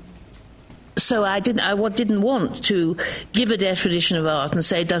 So I didn't want to give a definition of art and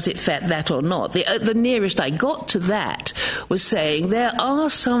say, does it fit that or not? The nearest I got to that was saying there are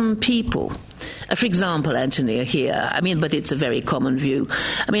some people, for example, Anthony, here, but it's a very common view.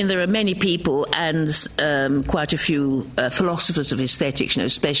 There are many people and quite a few philosophers of aesthetics,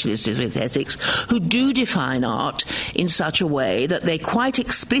 specialists of aesthetics, who do define art in such a way that they quite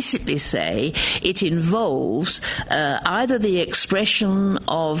explicitly say it involves either the expression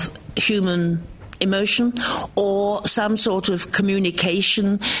of human emotion or some sort of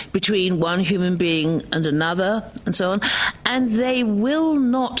communication between one human being and another and so on, and they will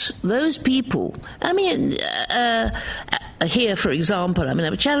not, those people, here, for example,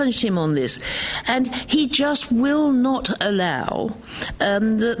 I've challenged him on this, and he just will not allow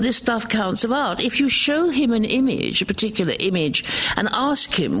that this stuff counts of art. If you show him an image, a particular image, and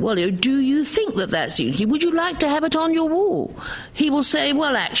ask him, well, do you think that that's unique? Would you like to have it on your wall? He will say,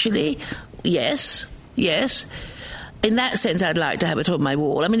 well, actually, yes. In that sense, I'd like to have it on my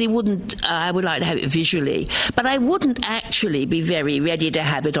wall. He wouldn't. I would like to have it visually, but I wouldn't actually be very ready to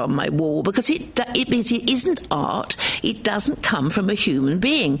have it on my wall because it isn't art. It doesn't come from a human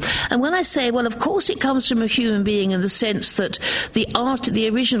being. And when I say, well, of course, it comes from a human being in the sense that the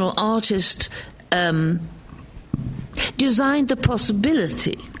original artist designed the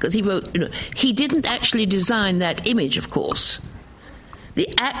possibility, because he wrote. He didn't actually design that image, of course. The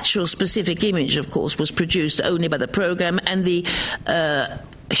actual specific image, of course, was produced only by the program, and the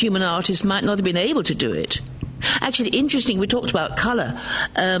human artist might not have been able to do it. Actually, interesting, we talked about colour.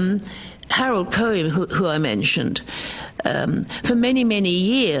 Harold Cohen, who I mentioned, for many, many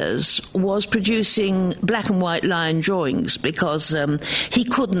years was producing black and white line drawings because he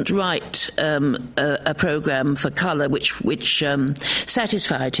couldn't write a program for colour which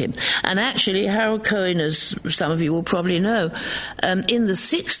satisfied him. And actually, Harold Cohen, as some of you will probably know, in the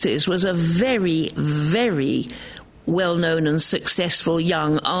 60s was a very, very well-known and successful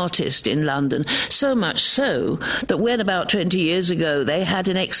young artist in London, so much so that when about 20 years ago they had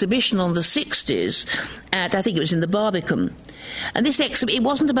an exhibition on the 60s at, I think it was in the Barbican, and this it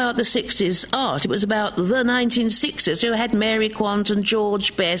wasn't about the 60s art, it was about the 1960s. So it had Mary Quant and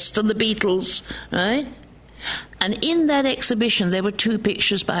George Best and the Beatles, right? And in that exhibition there were two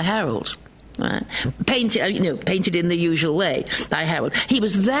pictures by Harold. Right. Painted in the usual way by Harold. He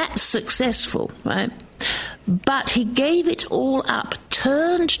was that successful, right? But he gave it all up,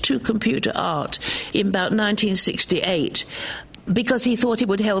 turned to computer art in about 1968 because he thought it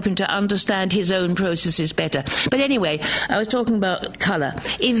would help him to understand his own processes better. But anyway, I was talking about colour.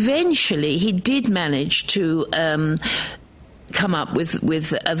 Eventually, he did manage to come up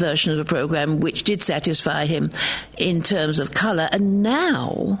with a version of a program which did satisfy him in terms of colour, and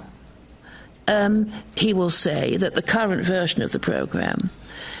now he will say that the current version of the program.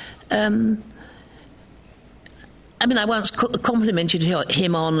 I once complimented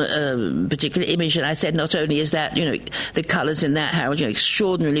him on a particular image, and I said, not only is that, the colours in that, Harold,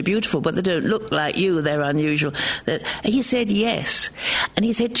 extraordinarily beautiful, but they don't look like you, they're unusual. He said yes. And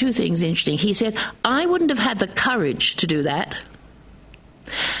he said two things interesting. He said, I wouldn't have had the courage to do that.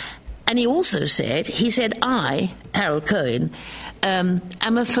 And he also said, I, Harold Cohen, am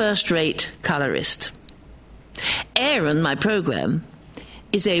a first-rate colourist. Aaron, my programme,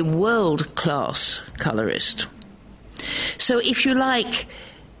 is a world-class colourist. So if you like,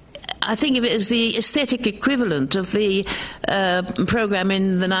 I think of it as the aesthetic equivalent of the programme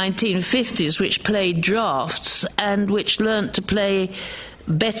in the 1950s, which played drafts and which learnt to play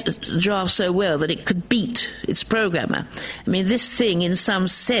better drafts so well that it could beat its programmer. I mean, this thing, in some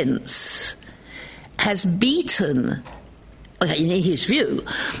sense, has beaten, in his view,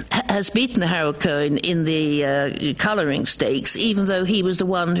 has beaten Harold Cohen in the colouring stakes, even though he was the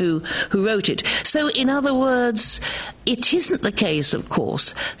one who wrote it. So, in other words, it isn't the case, of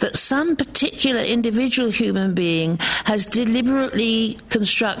course, that some particular individual human being has deliberately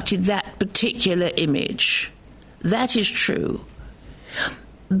constructed that particular image. That is true.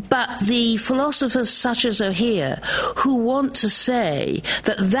 But the philosophers such as are here who want to say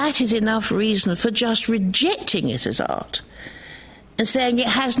that that is enough reason for just rejecting it as art and saying it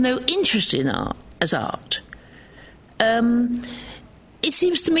has no interest in art as art, it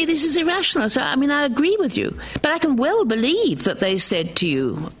seems to me this is irrational. So, I mean, I agree with you, but I can well believe that they said to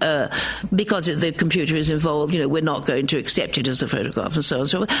you, because the computer is involved, we're not going to accept it as a photograph and so on and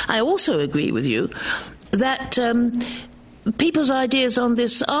so forth. I also agree with you that people's ideas on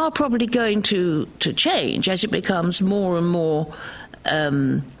this are probably going to change as it becomes more and more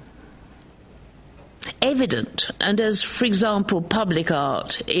evident, and as, for example, public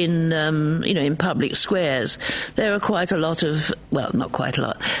art in public squares, there are quite a lot of, well, not quite a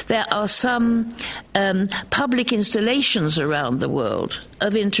lot, there are some public installations around the world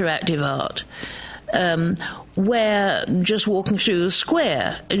of interactive art where just walking through a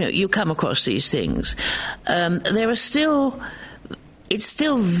square, you come across these things. It's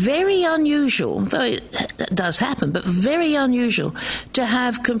still very unusual, though it does happen, but very unusual to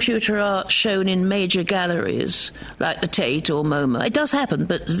have computer art shown in major galleries like the Tate or MoMA. It does happen,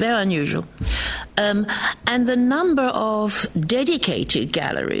 but very unusual. And the number of dedicated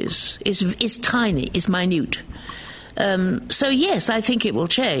galleries is tiny, is minute. So yes, I think it will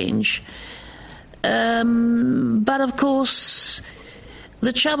change. But of course,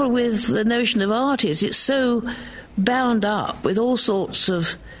 the trouble with the notion of art is it's so bound up with all sorts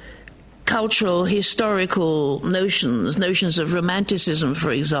of cultural, historical notions of romanticism, for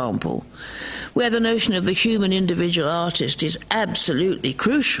example, where the notion of the human individual artist is absolutely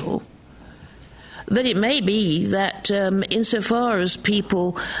crucial, that it may be that insofar as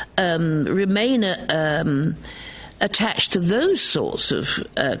people remain attached to those sorts of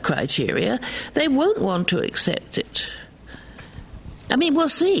criteria, they won't want to accept it. I mean, we'll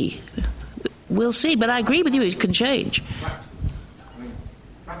see. We'll see, but I agree with you, it can change.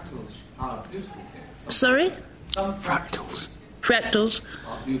 Fractals are beautiful things. Sorry? Some fractals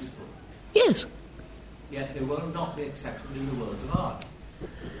are beautiful. Yes. Yet they will not be accepted in the world of art.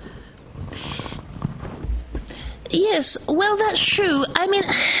 Yes, well, that's true. I mean,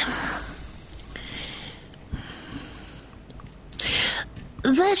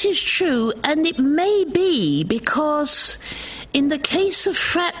 that is true, and it may be because in the case of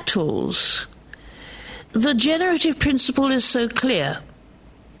fractals, the generative principle is so clear.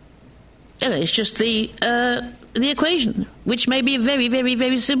 It's just the equation, which may be a very, very,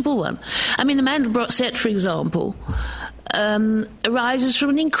 very simple one. I mean, the Mandelbrot set, for example, arises from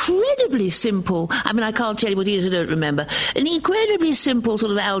an incredibly simple, I mean, I can't tell you what it is, I don't remember, an incredibly simple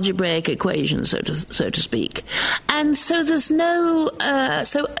sort of algebraic equation, so to speak. And so there's no...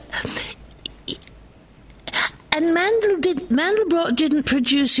 And Mandelbrot didn't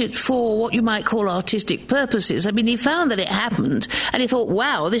produce it for what you might call artistic purposes. I mean, he found that it happened, and he thought,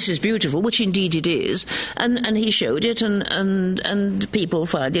 wow, this is beautiful, which indeed it is, and he showed it, and people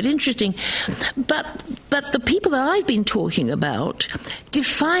find it interesting. But the people that I've been talking about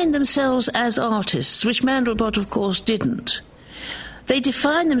define themselves as artists, which Mandelbrot, of course, didn't. They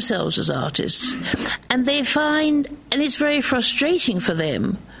define themselves as artists, and it's very frustrating for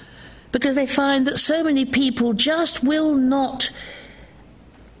them, because they find that so many people just will not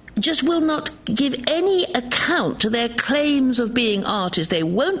give any account to their claims of being artists. They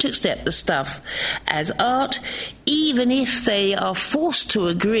won't accept the stuff as art, even if they are forced to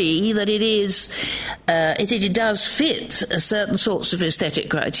agree that it does fit certain sorts of aesthetic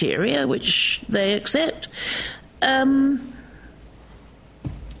criteria, which they accept.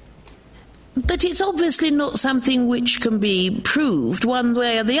 But it's obviously not something which can be proved one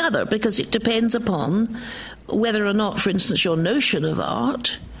way or the other, because it depends upon whether or not, for instance, your notion of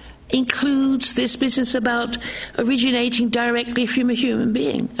art includes this business about originating directly from a human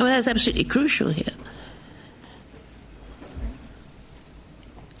being. I mean, that's absolutely crucial here.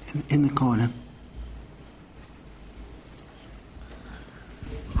 in the corner.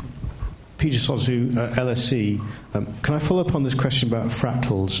 Peter Sozu, LSE. Can I follow up on this question about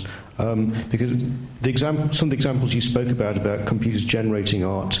fractals? Because some of the examples you spoke about computers generating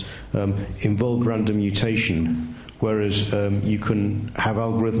art involve random mutation, whereas you can have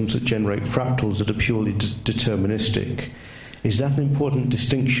algorithms that generate fractals that are purely deterministic. Is that an important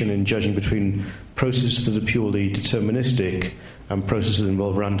distinction in judging between processes that are purely deterministic and processes that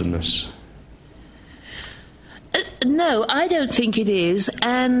involve randomness? No, I don't think it is,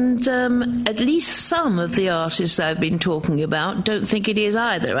 and at least some of the artists I've been talking about don't think it is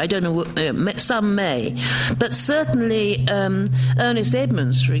either. I don't know, some may. But certainly Ernest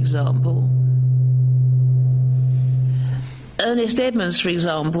Edmonds, for example,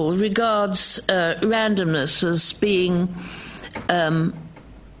 regards randomness as being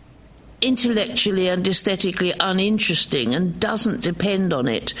intellectually and aesthetically uninteresting and doesn't depend on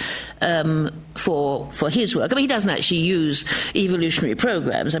it for his work. I mean, he doesn't actually use evolutionary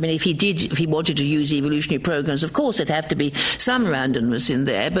programs. I mean, if he wanted to use evolutionary programs, of course there'd have to be some randomness in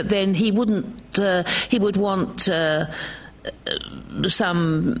there, but then he would want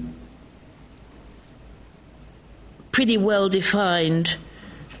some pretty well-defined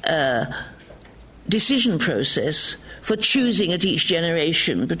decision process for choosing at each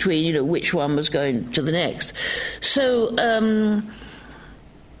generation between, which one was going to the next. So, and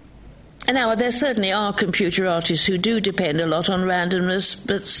now there certainly are computer artists who do depend a lot on randomness,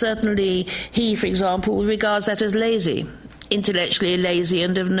 but certainly he, for example, regards that as lazy, intellectually lazy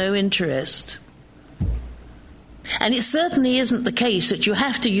and of no interest. And it certainly isn't the case that you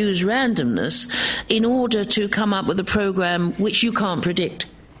have to use randomness in order to come up with a program which you can't predict,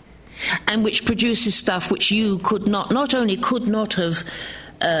 and which produces stuff which you not only could not have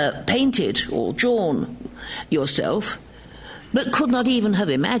painted or drawn yourself, but could not even have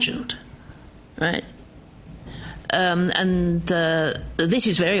imagined, right? And this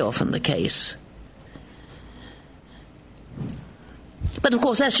is very often the case. But, of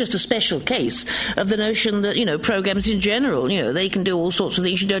course, that's just a special case of the notion that, programs in general, they can do all sorts of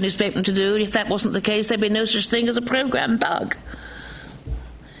things you don't expect them to do, and if that wasn't the case, there'd be no such thing as a program bug.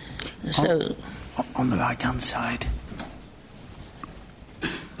 So, on the right-hand side.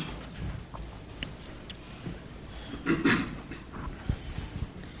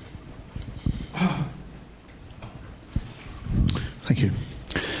 Thank you.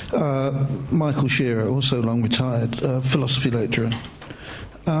 Michael Shearer, also long retired, philosophy lecturer.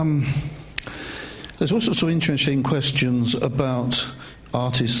 There's all sorts of interesting questions about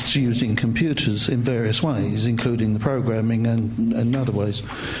artists using computers in various ways, including the programming and other ways.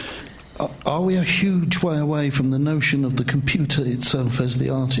 Are we a huge way away from the notion of the computer itself as the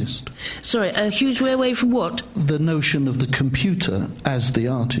artist? Sorry, a huge way away from what? The notion of the computer as the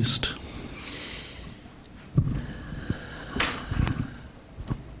artist.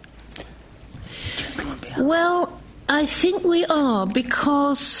 Well, I think we are,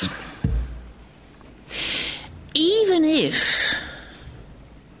 because even if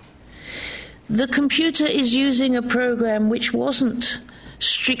the computer is using a program which wasn't,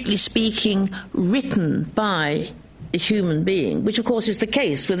 strictly speaking, written by a human being, which of course is the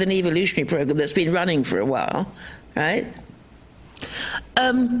case with an evolutionary program that's been running for a while, right?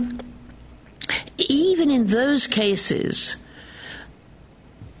 Even in those cases,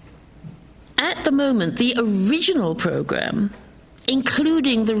 at the moment, the original program,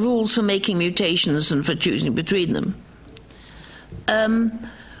 including the rules for making mutations and for choosing between them,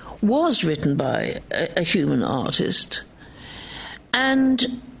 was written by a human artist.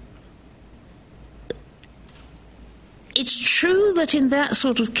 And it's true that in that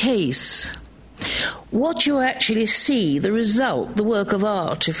sort of case, what you actually see, the result, the work of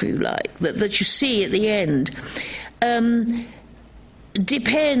art, if you like, that you see at the end,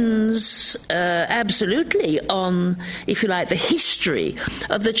 depends absolutely on, if you like, the history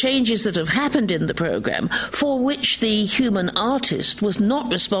of the changes that have happened in the program, for which the human artist was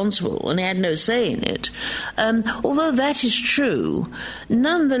not responsible and had no say in it. Although that is true,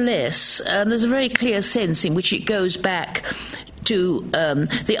 nonetheless, there's a very clear sense in which it goes back to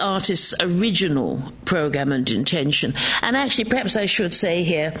the artist's original program and intention. And actually, perhaps I should say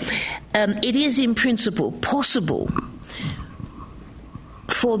here, it is in principle possible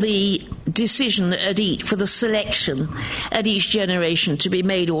for the decision for the selection at each generation to be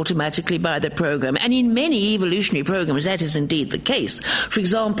made automatically by the program. And in many evolutionary programs, that is indeed the case. For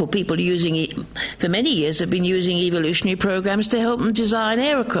example, people for many years have been using evolutionary programs to help them design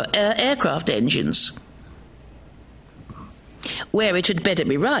aircraft engines, where it had better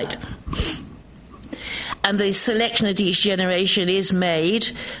be right. and the selection at each generation is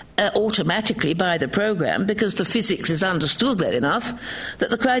made automatically by the program, because the physics is understood well enough that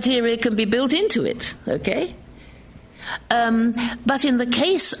the criteria can be built into it, okay? But in the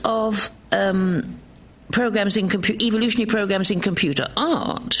case of evolutionary programs in computer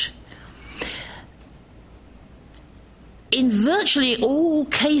art, in virtually all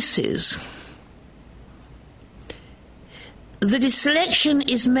cases, the selection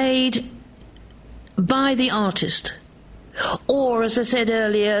is made by the artist, or, as I said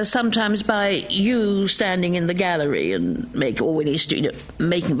earlier, sometimes by you standing in the gallery and making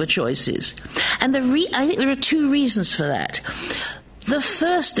the choices. And I think there are two reasons for that. The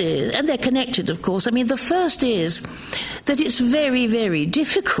first is, and they're connected, of course, the first is that it's very, very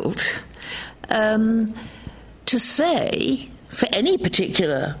difficult to say, for any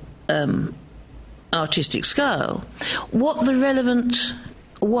particular artistic style, what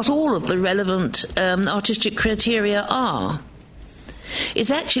all of the relevant artistic criteria are. It's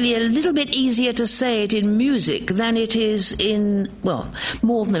actually a little bit easier to say it in music than it is in, well,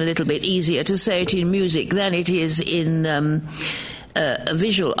 more than a little bit easier to say it in music than it is in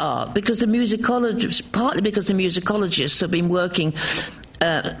visual art, because partly because the musicologists have been working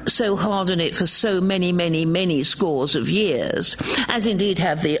so hard on it for so many, many, many scores of years, as indeed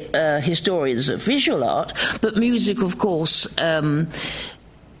have the historians of visual art. But music, of course,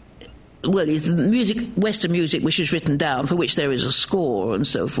 Western music, which is written down, for which there is a score and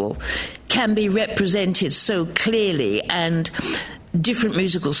so forth, can be represented so clearly, and different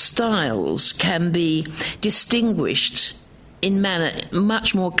musical styles can be distinguished in manner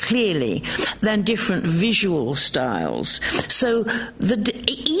much more clearly than different visual styles. So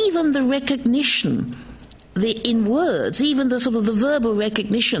even the recognition, in words, even the sort of the verbal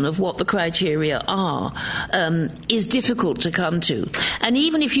recognition of what the criteria are, is difficult to come to. And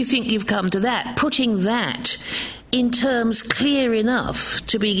even if you think you've come to that, putting that in terms clear enough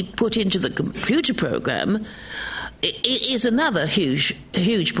to be put into the computer program is another huge,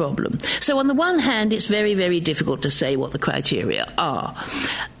 huge problem. So on the one hand, it's very, very difficult to say what the criteria are.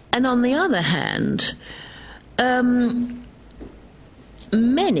 And on the other hand,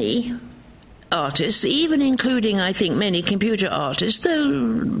 many artists, even including, I think, many computer artists,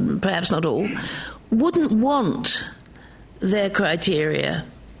 though perhaps not all, wouldn't want their criteria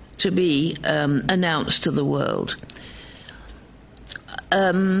to be announced to the world.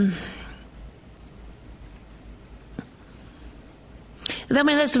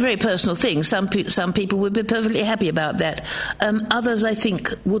 That's a very personal thing. Some people would be perfectly happy about that. Others, I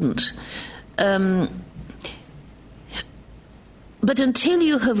think, wouldn't. But until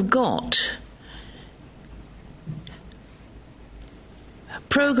you have got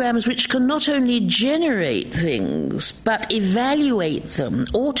programs which can not only generate things but evaluate them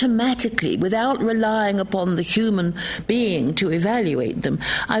automatically without relying upon the human being to evaluate them,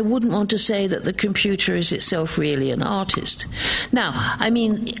 I wouldn't want to say that the computer is itself really an artist. Now,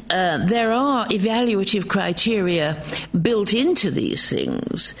 there are evaluative criteria built into these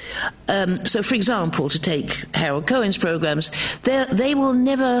things. So, for example, to take Harold Cohen's programs, they will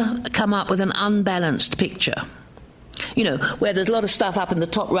never come up with an unbalanced picture. Where there's a lot of stuff up in the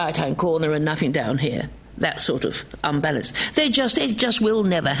top right-hand corner and nothing down here. That sort of unbalanced. It just will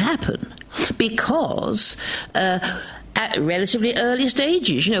never happen, because at relatively early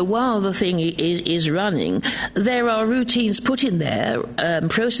stages, while the thing is running, there are routines put in there,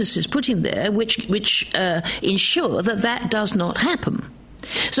 processes put in there, which ensure that does not happen.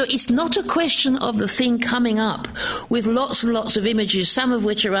 So it's not a question of the thing coming up with lots and lots of images, some of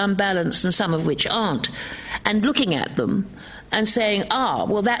which are unbalanced and some of which aren't, and looking at them and saying,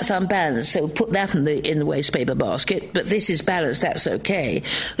 well, that's unbalanced, so put that in the waste paper basket, but this is balanced, that's okay.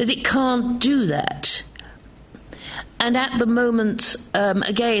 Because it can't do that. And at the moment,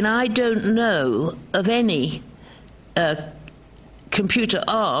 again, I don't know of any computer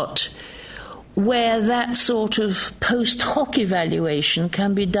art where that sort of post hoc evaluation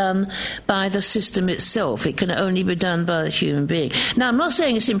can be done by the system itself. It can only be done by the human being. Now, I'm not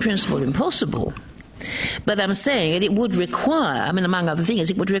saying it's in principle impossible, but I'm saying it would require, among other things,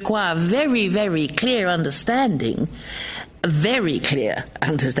 it would require very, very clear understanding of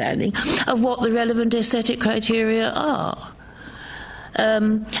what the relevant aesthetic criteria are.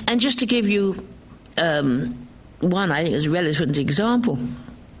 And just to give you one, I think, is a relevant example,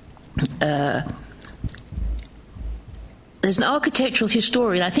 there's an architectural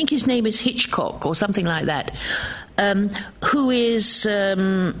historian, I think his name is Hitchcock or something like that, who is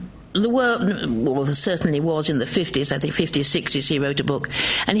the world, well, there certainly was in the 50s, I think 50s, 60s, he wrote a book,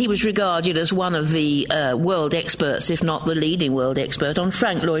 and he was regarded as one of the world experts, if not the leading world expert, on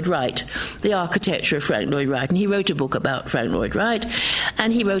Frank Lloyd Wright, the architecture of Frank Lloyd Wright. And he wrote a book about Frank Lloyd Wright,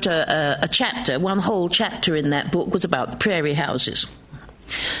 and he wrote a chapter, one whole chapter in that book was about the prairie houses.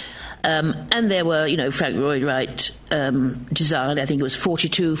 And there were, Frank Lloyd Wright designed, I think it was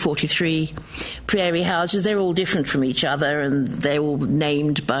 42, 43 prairie houses. They're all different from each other, and they're all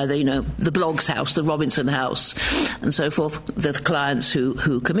named by the Bloggs House, the Robinson House, and so forth, the clients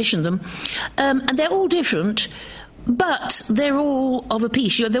who commissioned them. And they're all different, but they're all of a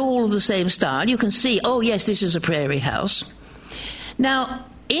piece. They're all of the same style. You can see, oh, yes, this is a prairie house. Now,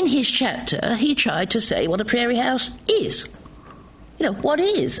 in his chapter, he tried to say what a prairie house is. What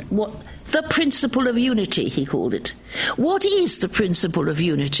the principle of unity, he called it. What is the principle of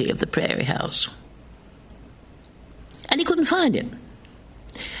unity of the prairie house? And he couldn't find it.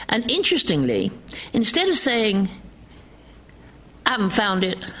 And interestingly, instead of saying, I haven't found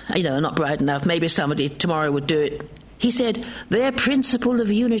it, I'm not bright enough, maybe somebody tomorrow would do it, he said, their principle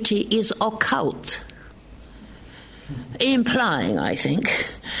of unity is occult. Implying, I think,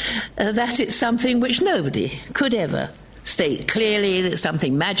 that it's something which nobody could ever state clearly. There's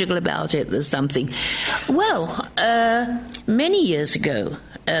something magical about it. There's something... Well, many years ago,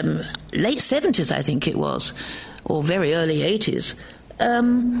 late 70s, I think it was, or very early 80s,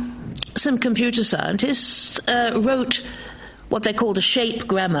 some computer scientists wrote what they called a shape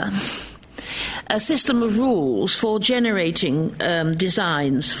grammar, a system of rules for generating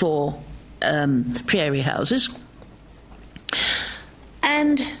designs for prairie houses.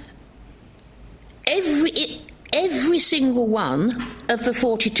 And every single one of the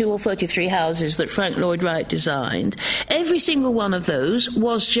 42 or 33 houses that Frank Lloyd Wright designed, every single one of those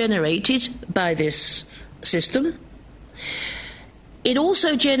was generated by this system. It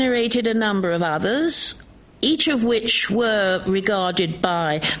also generated a number of others, each of which were regarded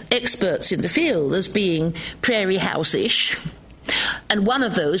by experts in the field as being prairie house-ish. And one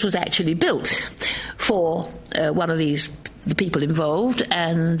of those was actually built for one of the people involved,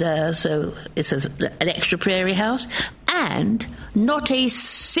 and so it's an extra prairie house. And not a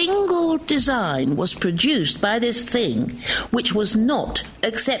single design was produced by this thing which was not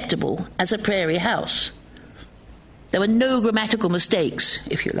acceptable as a prairie house. There were no grammatical mistakes,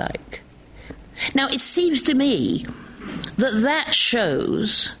 if you like. Now, it seems to me that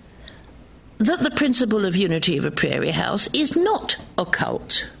shows that the principle of unity of a prairie house is not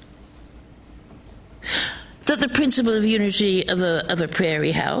occult. That the principle of unity of a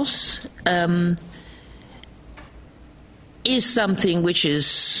prairie house is something which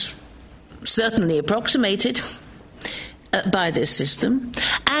is certainly approximated by this system.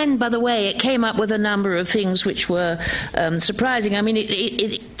 And, by the way, it came up with a number of things which were surprising. I mean,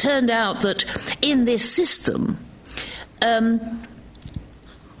 it turned out that in this system, the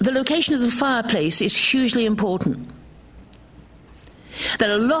location of the fireplace is hugely important.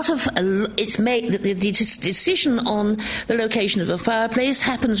 That a lot of it's made that the decision on the location of the fireplace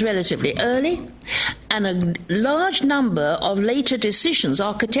happens relatively early, and a large number of later decisions,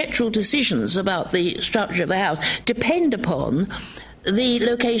 architectural decisions about the structure of the house, depend upon the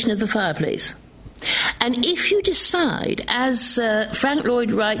location of the fireplace. And if you decide, as Frank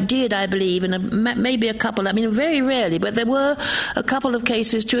Lloyd Wright did, I believe, in maybe a couple, I mean, very rarely, but there were a couple of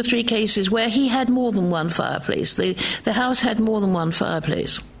cases, 2 or 3 cases, where he had more than one fireplace. The house had more than one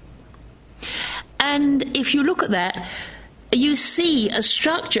fireplace. And if you look at that, you see a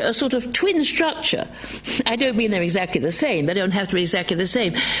structure, a sort of twin structure. I don't mean they're exactly the same. They don't have to be exactly the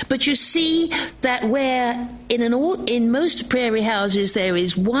same. But you see that where in most prairie houses there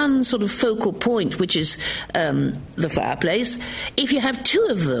is one sort of focal point, which is the fireplace. If you have 2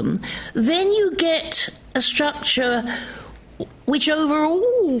 of them, then you get a structure which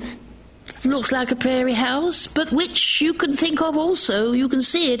overall looks like a prairie house, but which you can think of also, you can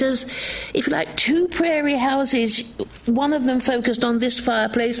see it as, if you like, 2 prairie houses, one of them focused on this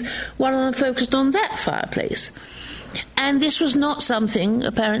fireplace, one of them focused on that fireplace. And this was not something,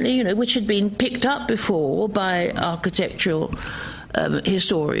 apparently, which had been picked up before by architectural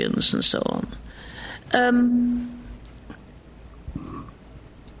historians and so on.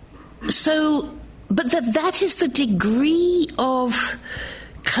 But that is the degree of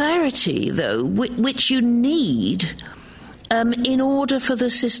clarity, though, which you need in order for the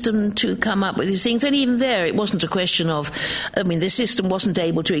system to come up with these things. And even there, it wasn't a question of, the system wasn't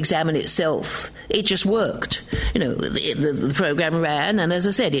able to examine itself. It just worked. The program ran, and as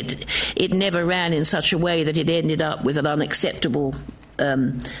I said, it never ran in such a way that it ended up with an unacceptable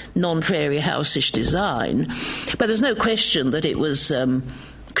non-prairie house-ish design. But there's no question that it was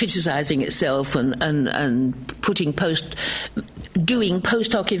criticising itself and doing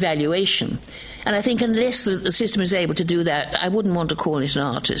post hoc evaluation. And I think unless the system is able to do that, I wouldn't want to call it an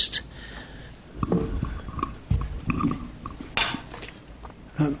artist.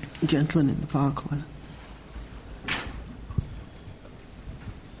 Gentleman in the far corner.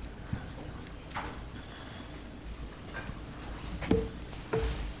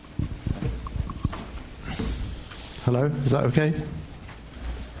 Hello, is that okay?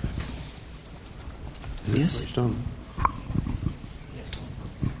 Yes.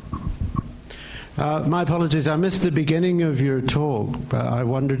 My apologies, I missed the beginning of your talk, but I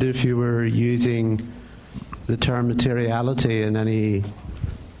wondered if you were using the term materiality in any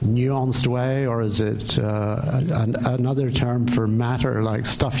nuanced way, or is it another term for matter, like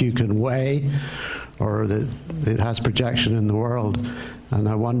stuff you can weigh, or that it has projection in the world. And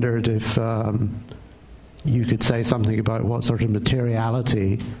I wondered if you could say something about what sort of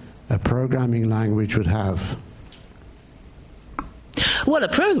materiality a programming language would have. Well, a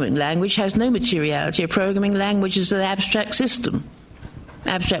programming language has no materiality. A programming language is an abstract system,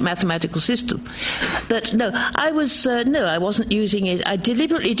 abstract mathematical system. But no, I wasn't using it. I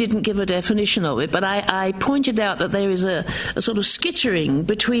deliberately didn't give a definition of it, but I pointed out that there is a sort of skittering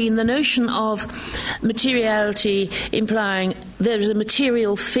between the notion of materiality implying there is a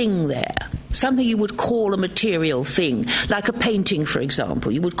material thing there, something you would call a material thing, like a painting, for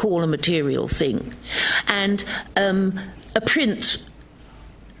example, you would call a material thing. And a print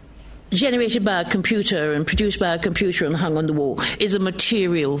generated by a computer and produced by a computer and hung on the wall is a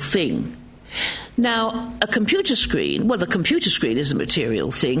material thing. Now, a computer screen, well, the computer screen is a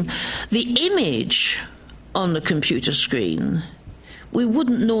material thing. The image on the computer screen, we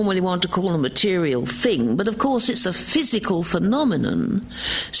wouldn't normally want to call a material thing, but of course it's a physical phenomenon.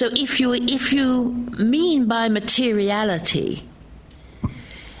 So if you mean by materiality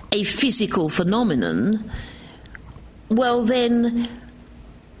a physical phenomenon, well then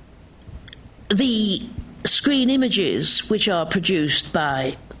the screen images which are produced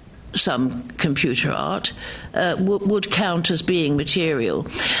by some computer art would count as being material.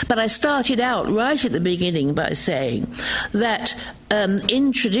 But I started out right at the beginning by saying that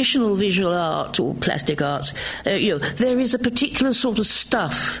in traditional visual art or plastic arts, there is a particular sort of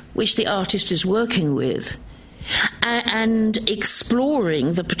stuff which the artist is working with and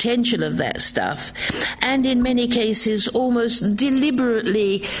exploring the potential of that stuff, and in many cases almost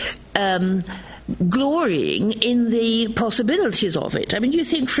deliberately glorying in the possibilities of it. I mean, you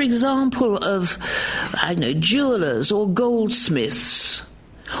think, for example, of, jewelers or goldsmiths,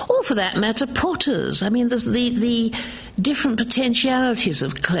 or for that matter, potters. I mean, there's the different potentialities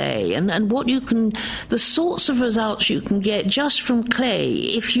of clay and what you can, the sorts of results you can get just from clay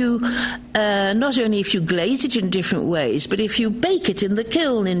if you, not only if you glaze it in different ways, but if you bake it in the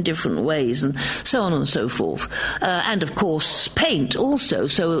kiln in different ways, and so on and so forth. And of course, paint also,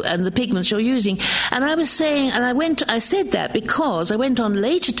 and the pigments you're using. And I was saying, and I said that because I went on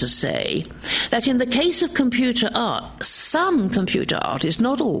later to say that in the case of computer art, some computer artists,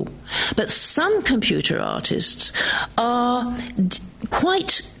 not all, but some computer artists are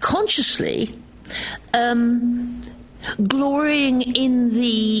quite consciously glorying in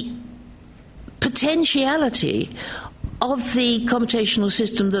the potentiality of the computational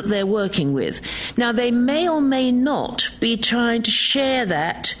system that they're working with. Now, they may or may not be trying to share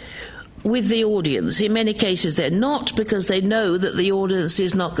that with the audience. In many cases, they're not, because they know that the audience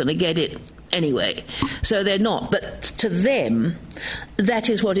is not going to get it anyway. So they're not. But to them, that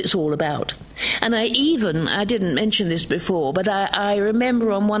is what it's all about. And I didn't mention this before, but I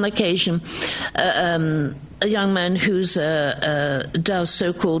remember on one occasion a young man who does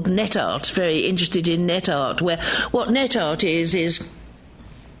so-called net art, very interested in net art, where what net art is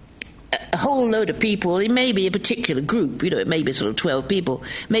a whole load of people. It may be a particular group, it may be sort of 12 people,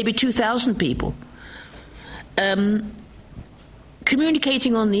 maybe 2,000 people,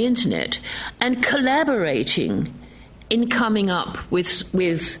 communicating on the internet and collaborating in coming up with,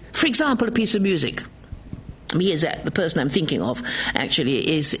 for example, a piece of music. I mean, the person I'm thinking of actually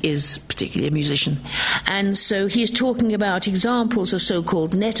is particularly a musician. And so he's talking about examples of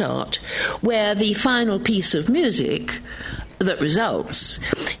so-called net art, where the final piece of music that results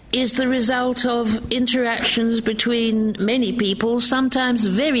is the result of interactions between many people, sometimes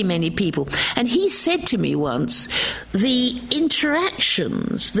very many people. And he said to me once, the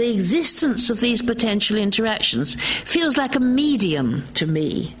interactions, the existence of these potential interactions feels like a medium to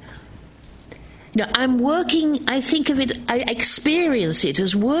me. I'm working, I think of it, I experience it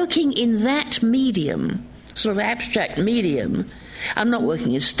as working in that medium, sort of abstract medium. I'm not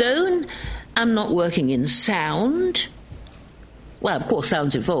working in stone, I'm not working in sound, well, of course,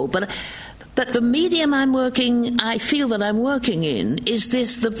 sounds involved, but the medium I feel that I'm working in is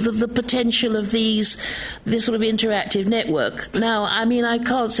the potential of this sort of interactive network. Now, I mean, I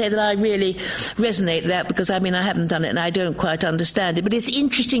can't say that I really resonate that because, I mean, I haven't done it and I don't quite understand it, but it's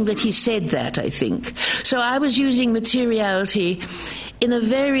interesting that he said that, I think. So I was using materiality in a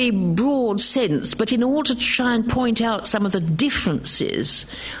very broad sense, but in order to try and point out some of the differences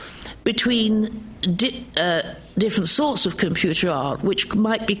between different sorts of computer art, which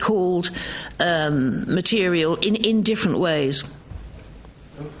might be called material in different ways.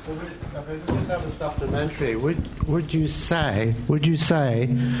 So if I just have a supplementary, would you say,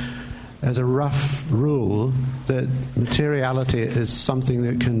 as a rough rule, that materiality is something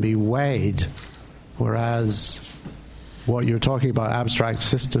that can be weighed, whereas what you're talking about, abstract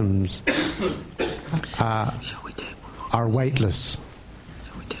systems, are weightless?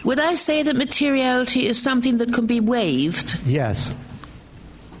 Would I say that materiality is something that can be waived? Yes.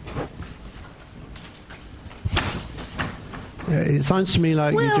 It sounds to me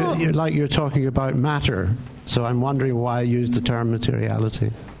like, like you're talking about matter, so I'm wondering why I used the term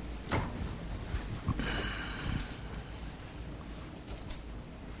materiality.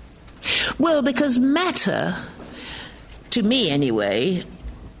 Well, because matter, to me anyway,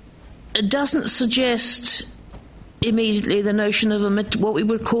 doesn't suggest immediately the notion of what we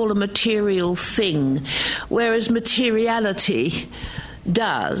would call a material thing, whereas materiality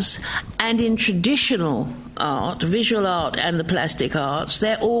does. And in traditional art, visual art and the plastic arts,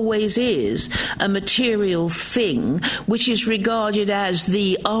 there always is a material thing which is regarded as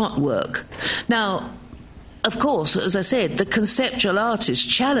the artwork. Now, of course, as I said, the conceptual artists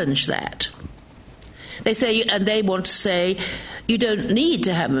challenge that. They say, and they want to say, you don't need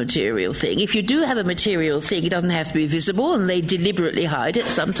to have a material thing. If you do have a material thing, it doesn't have to be visible, and they deliberately hide it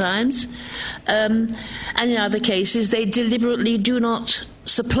sometimes. And in other cases, they deliberately do not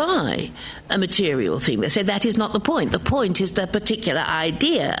supply a material thing. They say that is not the point. The point is the particular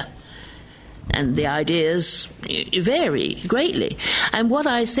idea. And the ideas vary greatly. And what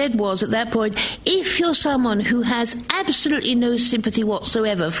I said was, at that point, if you're someone who has absolutely no sympathy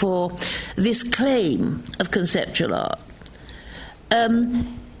whatsoever for this claim of conceptual art,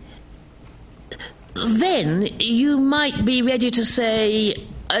 then you might be ready to say,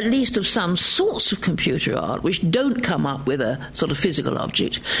 at least of some sorts of computer art which don't come up with a sort of physical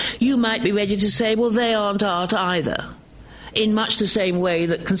object, you might be ready to say, well, they aren't art either, in much the same way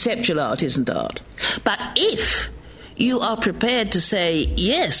that conceptual art isn't art. But if you are prepared to say,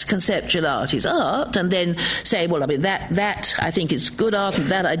 yes, conceptual art is art, and then say, well, I mean, that I think is good art, and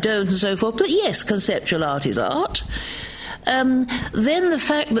that I don't, and so forth, but yes, conceptual art is art, then the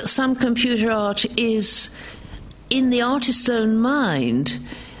fact that some computer art is, in the artist's own mind,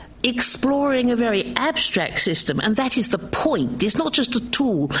 exploring a very abstract system, and that is the point. It's not just a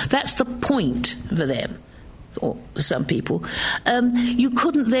tool. That's the point for them, or for some people. You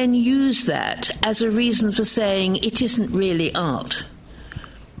couldn't then use that as a reason for saying it isn't really art.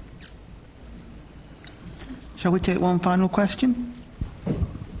 Shall we take one final question?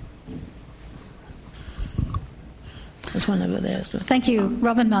 There's one over there as well. Thank you.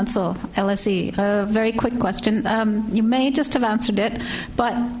 Robin Mansell, LSE. A very quick question. You may just have answered it,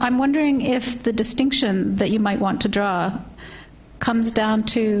 but I'm wondering if the distinction that you might want to draw comes down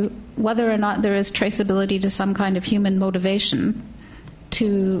to whether or not there is traceability to some kind of human motivation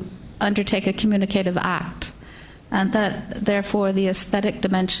to undertake a communicative act, and that, therefore, the aesthetic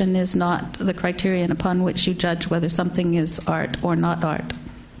dimension is not the criterion upon which you judge whether something is art or not art.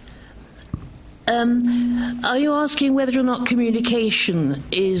 Are you asking whether or not communication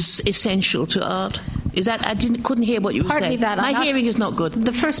is essential to art? Is that couldn't hear what you were saying? Partly that. My hearing is not good.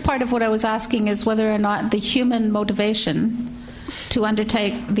 The first part of what I was asking is whether or not the human motivation to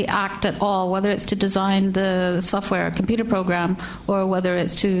undertake the act at all, whether it's to design the software or computer program, or whether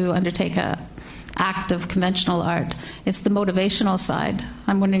it's to undertake a act of conventional art, it's the motivational side.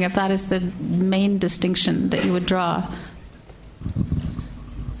 I'm wondering if that is the main distinction that you would draw.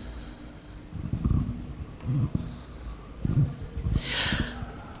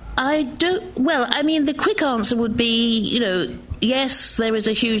 I don't. Well, I mean, the quick answer would be, yes, there is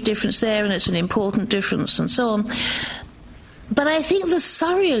a huge difference there, and it's an important difference, and so on. But I think the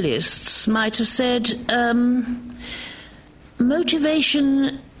surrealists might have said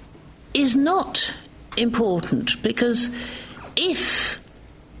motivation is not important, because if,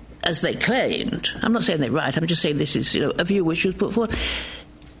 as they claimed, I'm not saying they're right, I'm just saying this is a view which was put forward,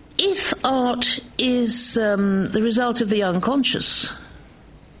 if art is the result of the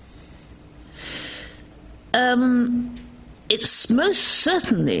it's most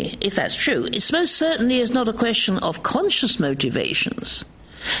certainly, if that's true, it's most certainly is not a question of conscious motivations.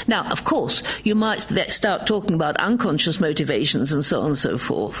 Now, of course, you might start talking about unconscious motivations and so on and so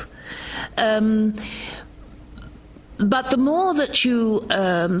forth. But the more that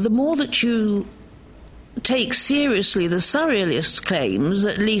you take seriously the surrealist claims,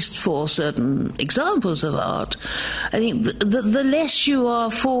 at least for certain examples of art, I think the less you are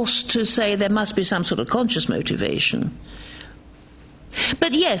forced to say there must be some sort of conscious motivation.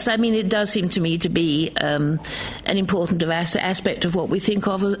 But yes, I mean, it does seem to me to be an important aspect of what we think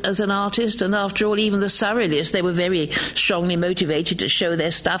of as an artist. And after all, even the surrealists, they were very strongly motivated to show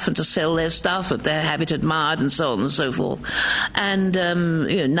their stuff and to sell their stuff and to have it admired and so on and so forth. And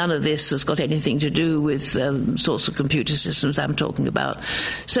none of this has got anything to do with sorts of computer systems I'm talking about.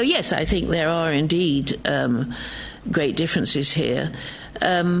 So yes, I think there are indeed great differences here.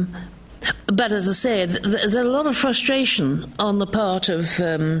 But as I said, there's a lot of frustration on the part of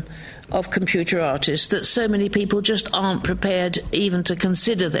computer artists that so many people just aren't prepared even to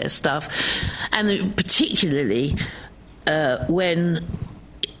consider their stuff, and particularly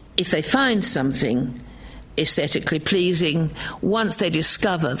if they find something aesthetically pleasing, once they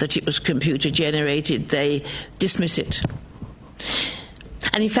discover that it was computer generated, they dismiss it.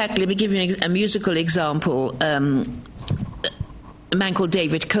 And in fact, let me give you a musical example. A man called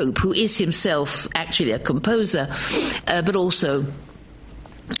David Cope, who is himself actually a composer, but also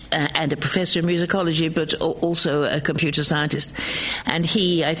and a professor of musicology, but also a computer scientist. And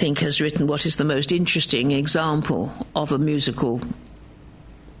he, I think, has written what is the most interesting example of a musical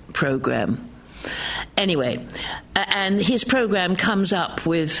program. Anyway, and his program comes up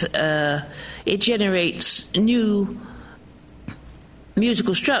with, it generates new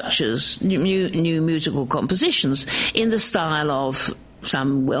musical structures, new musical compositions in the style of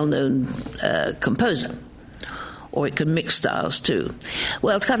some well-known composer. Or it can mix styles too.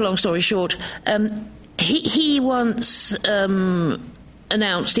 Well, to cut a long story short, he once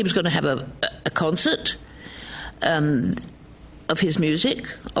announced he was going to have a concert of his music,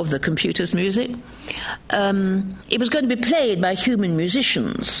 of the computer's music. It was going to be played by human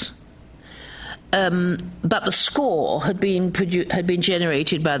musicians. But the score had been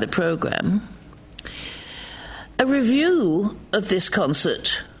generated by the program. A review of this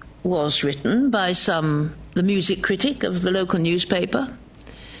concert was written by the music critic of the local newspaper,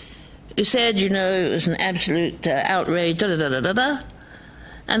 who said, it was an absolute outrage, da-da-da-da-da-da.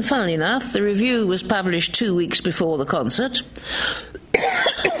 And funnily enough, the review was published 2 weeks before the concert.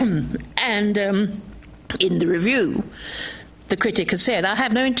 And in the review, the critic had said, I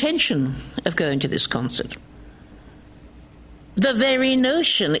have no intention of going to this concert. The very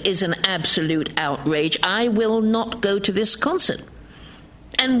notion is an absolute outrage. I will not go to this concert.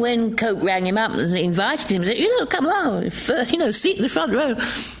 And when Cope rang him up and invited him, he said, come along, seat in the front row.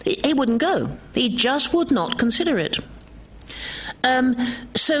 He wouldn't go. He just would not consider it. And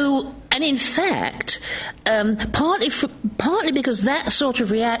in fact, partly because that sort of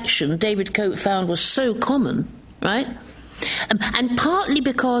reaction David Cope found was so common, right? And partly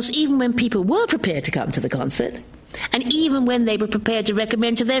because even when people were prepared to come to the concert, and even when they were prepared to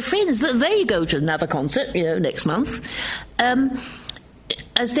recommend to their friends that they go to another concert, next month,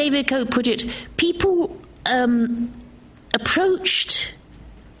 as David Cope put it, people approached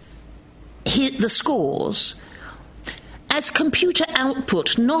the scores as computer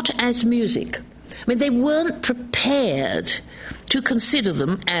output, not as music. I mean, they weren't prepared to consider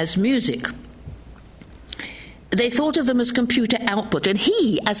them as music. They thought of them as computer output, and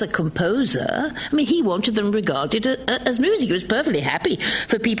he, as a composer, he wanted them regarded as music. He was perfectly happy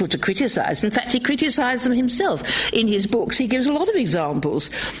for people to criticise them. In fact, he criticised them himself. In his books, he gives a lot of examples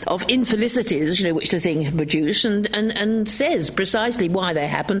of infelicities, which the thing had produced, and says precisely why they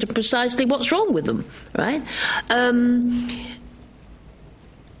happened and precisely what's wrong with them, right?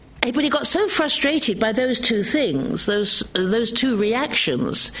 But he got so frustrated by those two things, those two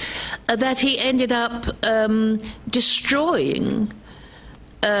reactions, that he ended up destroying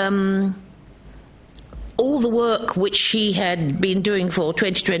all the work which he had been doing for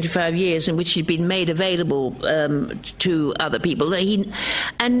 20, 25 years and which had been made available to other people.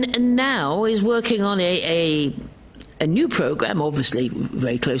 And now is working on a new program, obviously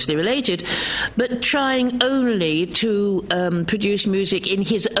very closely related, but trying only to produce music in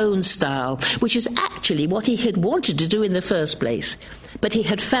his own style, which is actually what he had wanted to do in the first place, but he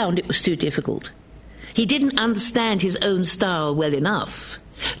had found it was too difficult. He didn't understand his own style well enough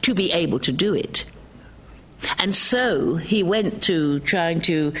to be able to do it. And so he went to tried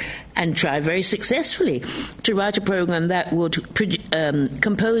very successfully to write a program that would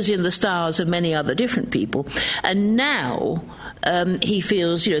compose in the styles of many other different people. And now he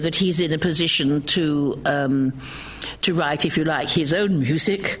feels, that he's in a position to write, if you like, his own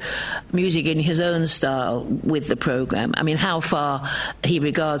music in his own style with the program. I mean, how far he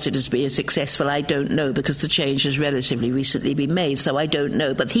regards it as being successful, I don't know, because the change has relatively recently been made, so I don't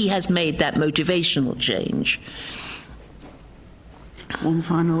know. But he has made that motivational change. One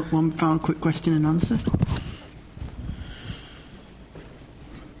final quick question and answer.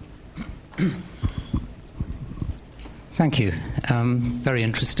 Thank you. Very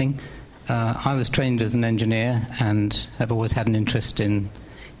interesting. I was trained as an engineer and have always had an interest in...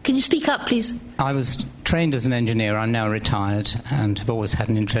 Can you speak up, please? I was trained as an engineer. I'm now retired and have always had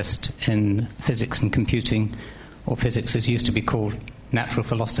an interest in physics and computing, or physics as used to be called, natural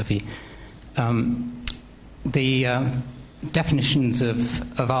philosophy. The definitions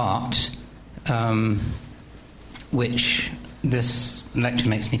of art, which this lecture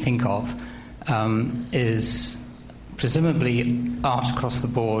makes me think of, is presumably art across the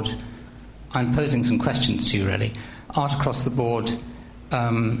board. I'm posing some questions to you, really. Art across the board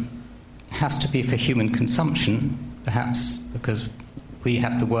has to be for human consumption, perhaps, because we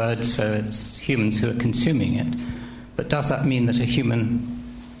have the word, so it's humans who are consuming it. But does that mean that a human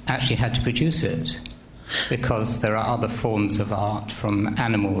actually had to produce it? Because there are other forms of art from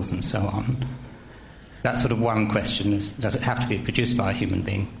animals and so on. That's sort of one question, is does it have to be produced by a human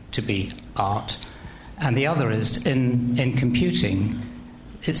being to be art? And the other is, in computing,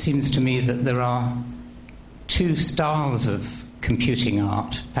 it seems to me that there are two styles of computing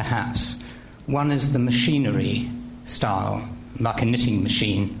art, perhaps. One is the machinery style, like a knitting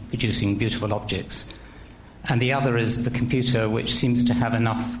machine producing beautiful objects. And the other is the computer, which seems to have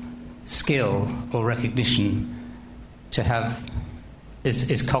enough skill or recognition to have...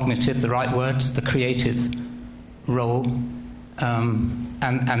 Is cognitive the right word? The creative role.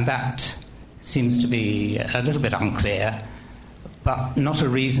 And that seems to be a little bit unclear, but not a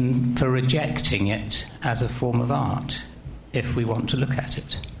reason for rejecting it as a form of art, if we want to look at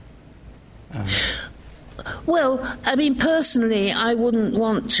it. Well, I mean, personally, I wouldn't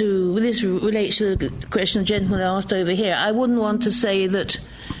want to... This relates to the question the gentleman asked over here. I wouldn't want to say that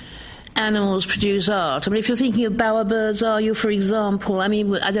animals produce art. I mean, if you're thinking of bowerbirds, are you, for example? I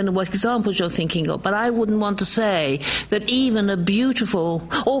mean, I don't know what examples you're thinking of, but I wouldn't want to say that even a beautiful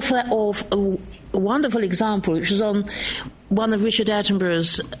or a wonderful example, which was on one of David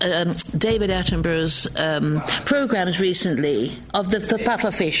Attenborough's programs recently, of the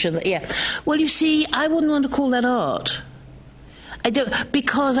pufferfish. Well, you see, I wouldn't want to call that art. I don't,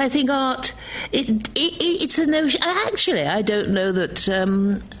 because I think art, it's a notion. Actually, I don't know that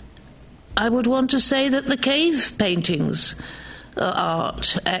I would want to say that the cave paintings are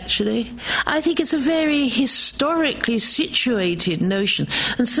art, actually. I think it's a very historically situated notion,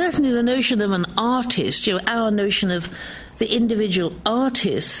 and certainly the notion of an artist, our notion of the individual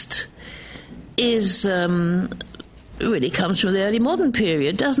artist is really comes from the early modern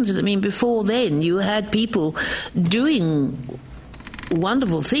period, doesn't it? I mean, before then you had people doing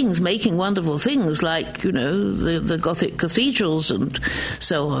wonderful things, making wonderful things like, the Gothic cathedrals and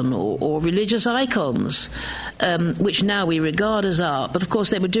so on, or religious icons, which now we regard as art. But of course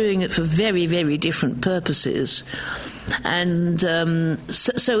they were doing it for very, very different purposes. And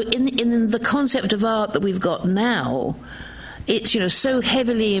so in the concept of art that we've got now, it's so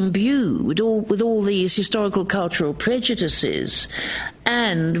heavily imbued with all these historical cultural prejudices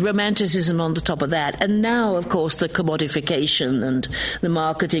and romanticism on the top of that, and now of course the commodification and the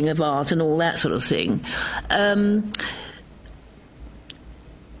marketing of art and all that sort of thing. And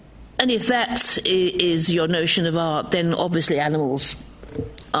if that is your notion of art, then obviously animals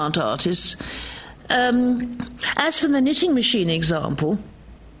aren't artists. As for the knitting machine example,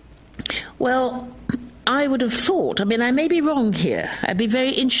 well, I would have thought, I mean, I may be wrong here. I'd be very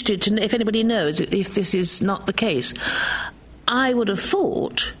interested to know if anybody knows if this is not the case. I would have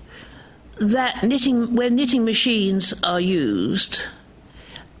thought that when knitting machines are used,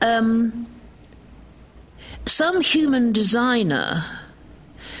 some human designer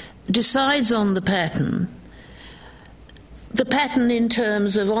decides on the pattern in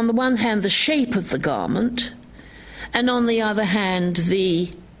terms of, on the one hand, the shape of the garment, and on the other hand,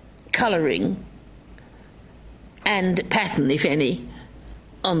 the colouring and pattern, if any,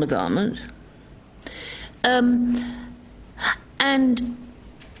 on the garment, and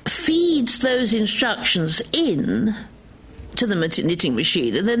feeds those instructions in to the knitting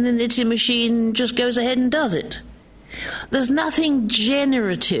machine, and then the knitting machine just goes ahead and does it. There's nothing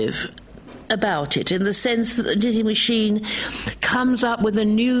generative about it, in the sense that the knitting machine comes up with a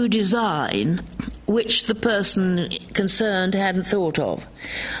new design which the person concerned hadn't thought of.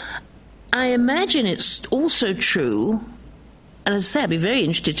 I imagine it's also true, and as I say, I'd be very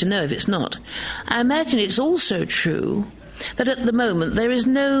interested to know if it's not. I imagine it's also true that at the moment there is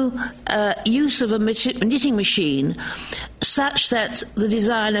no use of a knitting machine such that the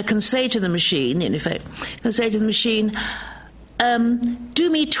designer can say to the machine, in effect, can say to the machine, do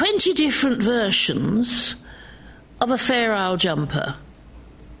me 20 different versions of a Fair Isle jumper.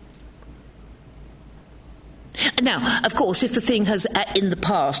 Now, of course, if the thing has, in the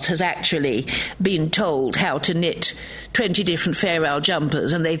past, has actually been told how to knit 20 different Fair Isle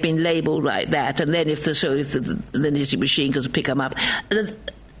jumpers, and they've been labelled like that, and then if the knitting machine can pick them up,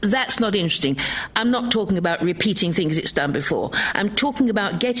 that's not interesting. I'm not talking about repeating things it's done before. I'm talking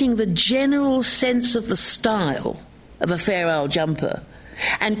about getting the general sense of the style of a Fair Isle jumper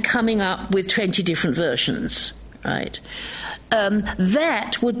and coming up with 20 different versions, right?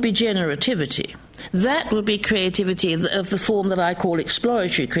 That would be generativity. That would be creativity of the form that I call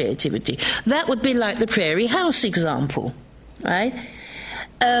exploratory creativity. That would be like the Prairie House example, right?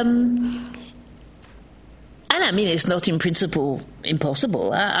 And I mean, it's not in principle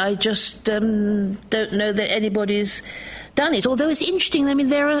impossible. I just don't know that anybody's done it. Although it's interesting. I mean,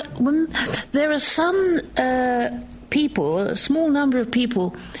 there are some people, a small number of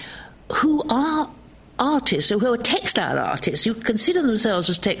people, who are artists, who are textile artists, who consider themselves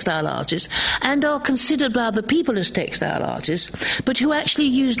as textile artists and are considered by other people as textile artists, but who actually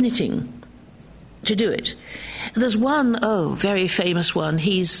use knitting to do it. There's one, very famous one.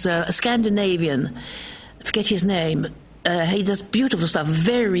 He's a Scandinavian. I forget his name. He does beautiful stuff,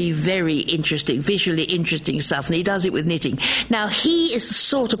 very, very interesting, visually interesting stuff, and he does it with knitting. Now, he is the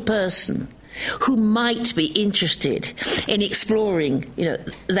sort of person who might be interested in exploring,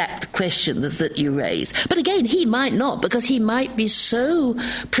 that question that you raise. But again, he might not, because he might be so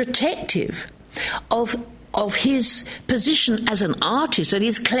protective of his position as an artist and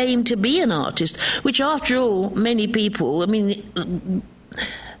his claim to be an artist, which, after all, many people,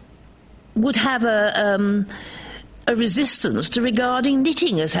 would have a resistance to regarding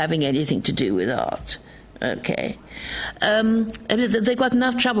knitting as having anything to do with art. Okay. They've got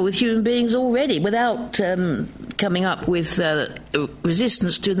enough trouble with human beings already without coming up with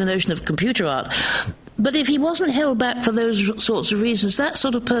resistance to the notion of computer art. But if he wasn't held back for those sorts of reasons, that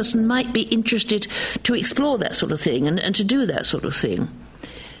sort of person might be interested to explore that sort of thing and to do that sort of thing.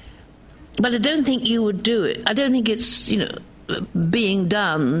 But I don't think you would do it. I don't think it's, being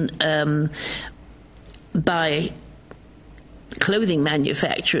done by clothing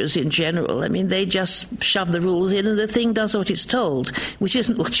manufacturers in general. I mean, they just shove the rules in and the thing does what it's told, which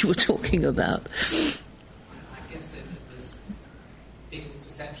isn't what you were talking about. I guess it was people's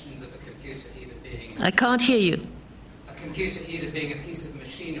perceptions of a computer either being... I can't hear you. A computer either being a piece of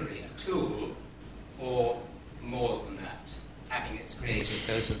machinery, a tool, or more than that, having its creative...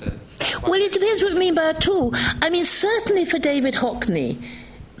 Those are the... Well, it depends what you mean by a tool. I mean, certainly for David Hockney,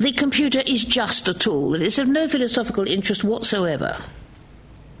 the computer is just a tool, and it's of no philosophical interest whatsoever.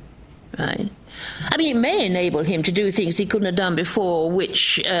 Right? I mean, it may enable him to do things he couldn't have done before,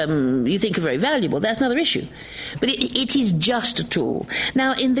 which you think are very valuable. That's another issue. But it is just a tool.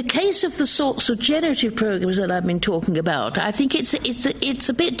 Now, in the case of the sorts of generative programs that I've been talking about, I think it's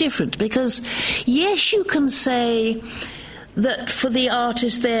a bit different, because, yes, you can say that for the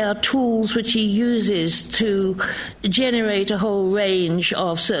artist there are tools which he uses to generate a whole range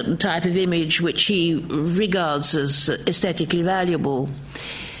of certain type of image which he regards as aesthetically valuable.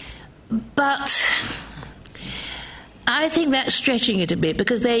 But I think that's stretching it a bit,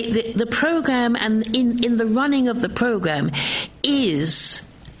 because the program, and in the running of the program, is,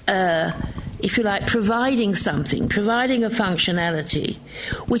 if you like, providing a functionality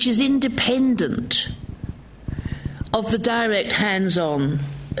which is independent of the direct hands-on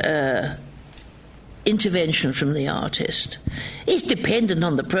intervention from the artist. It's dependent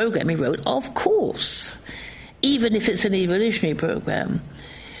on the program he wrote, of course, even if it's an evolutionary program.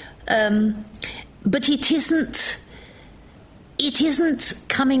 But it isn't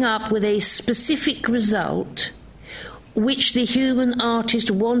coming up with a specific result which the human artist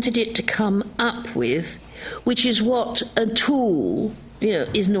wanted it to come up with, which is what a tool,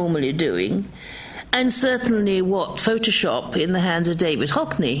 is normally doing, and certainly what Photoshop in the hands of David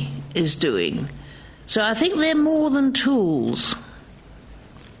Hockney is doing. So I think they're more than tools.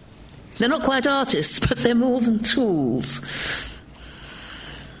 They're not quite artists, but they're more than tools.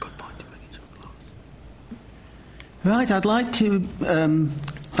 Right, I'd like to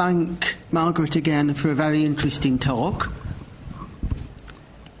thank Margaret again for a very interesting talk.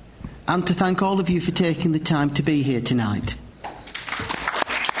 and to thank all of you for taking the time to be here tonight.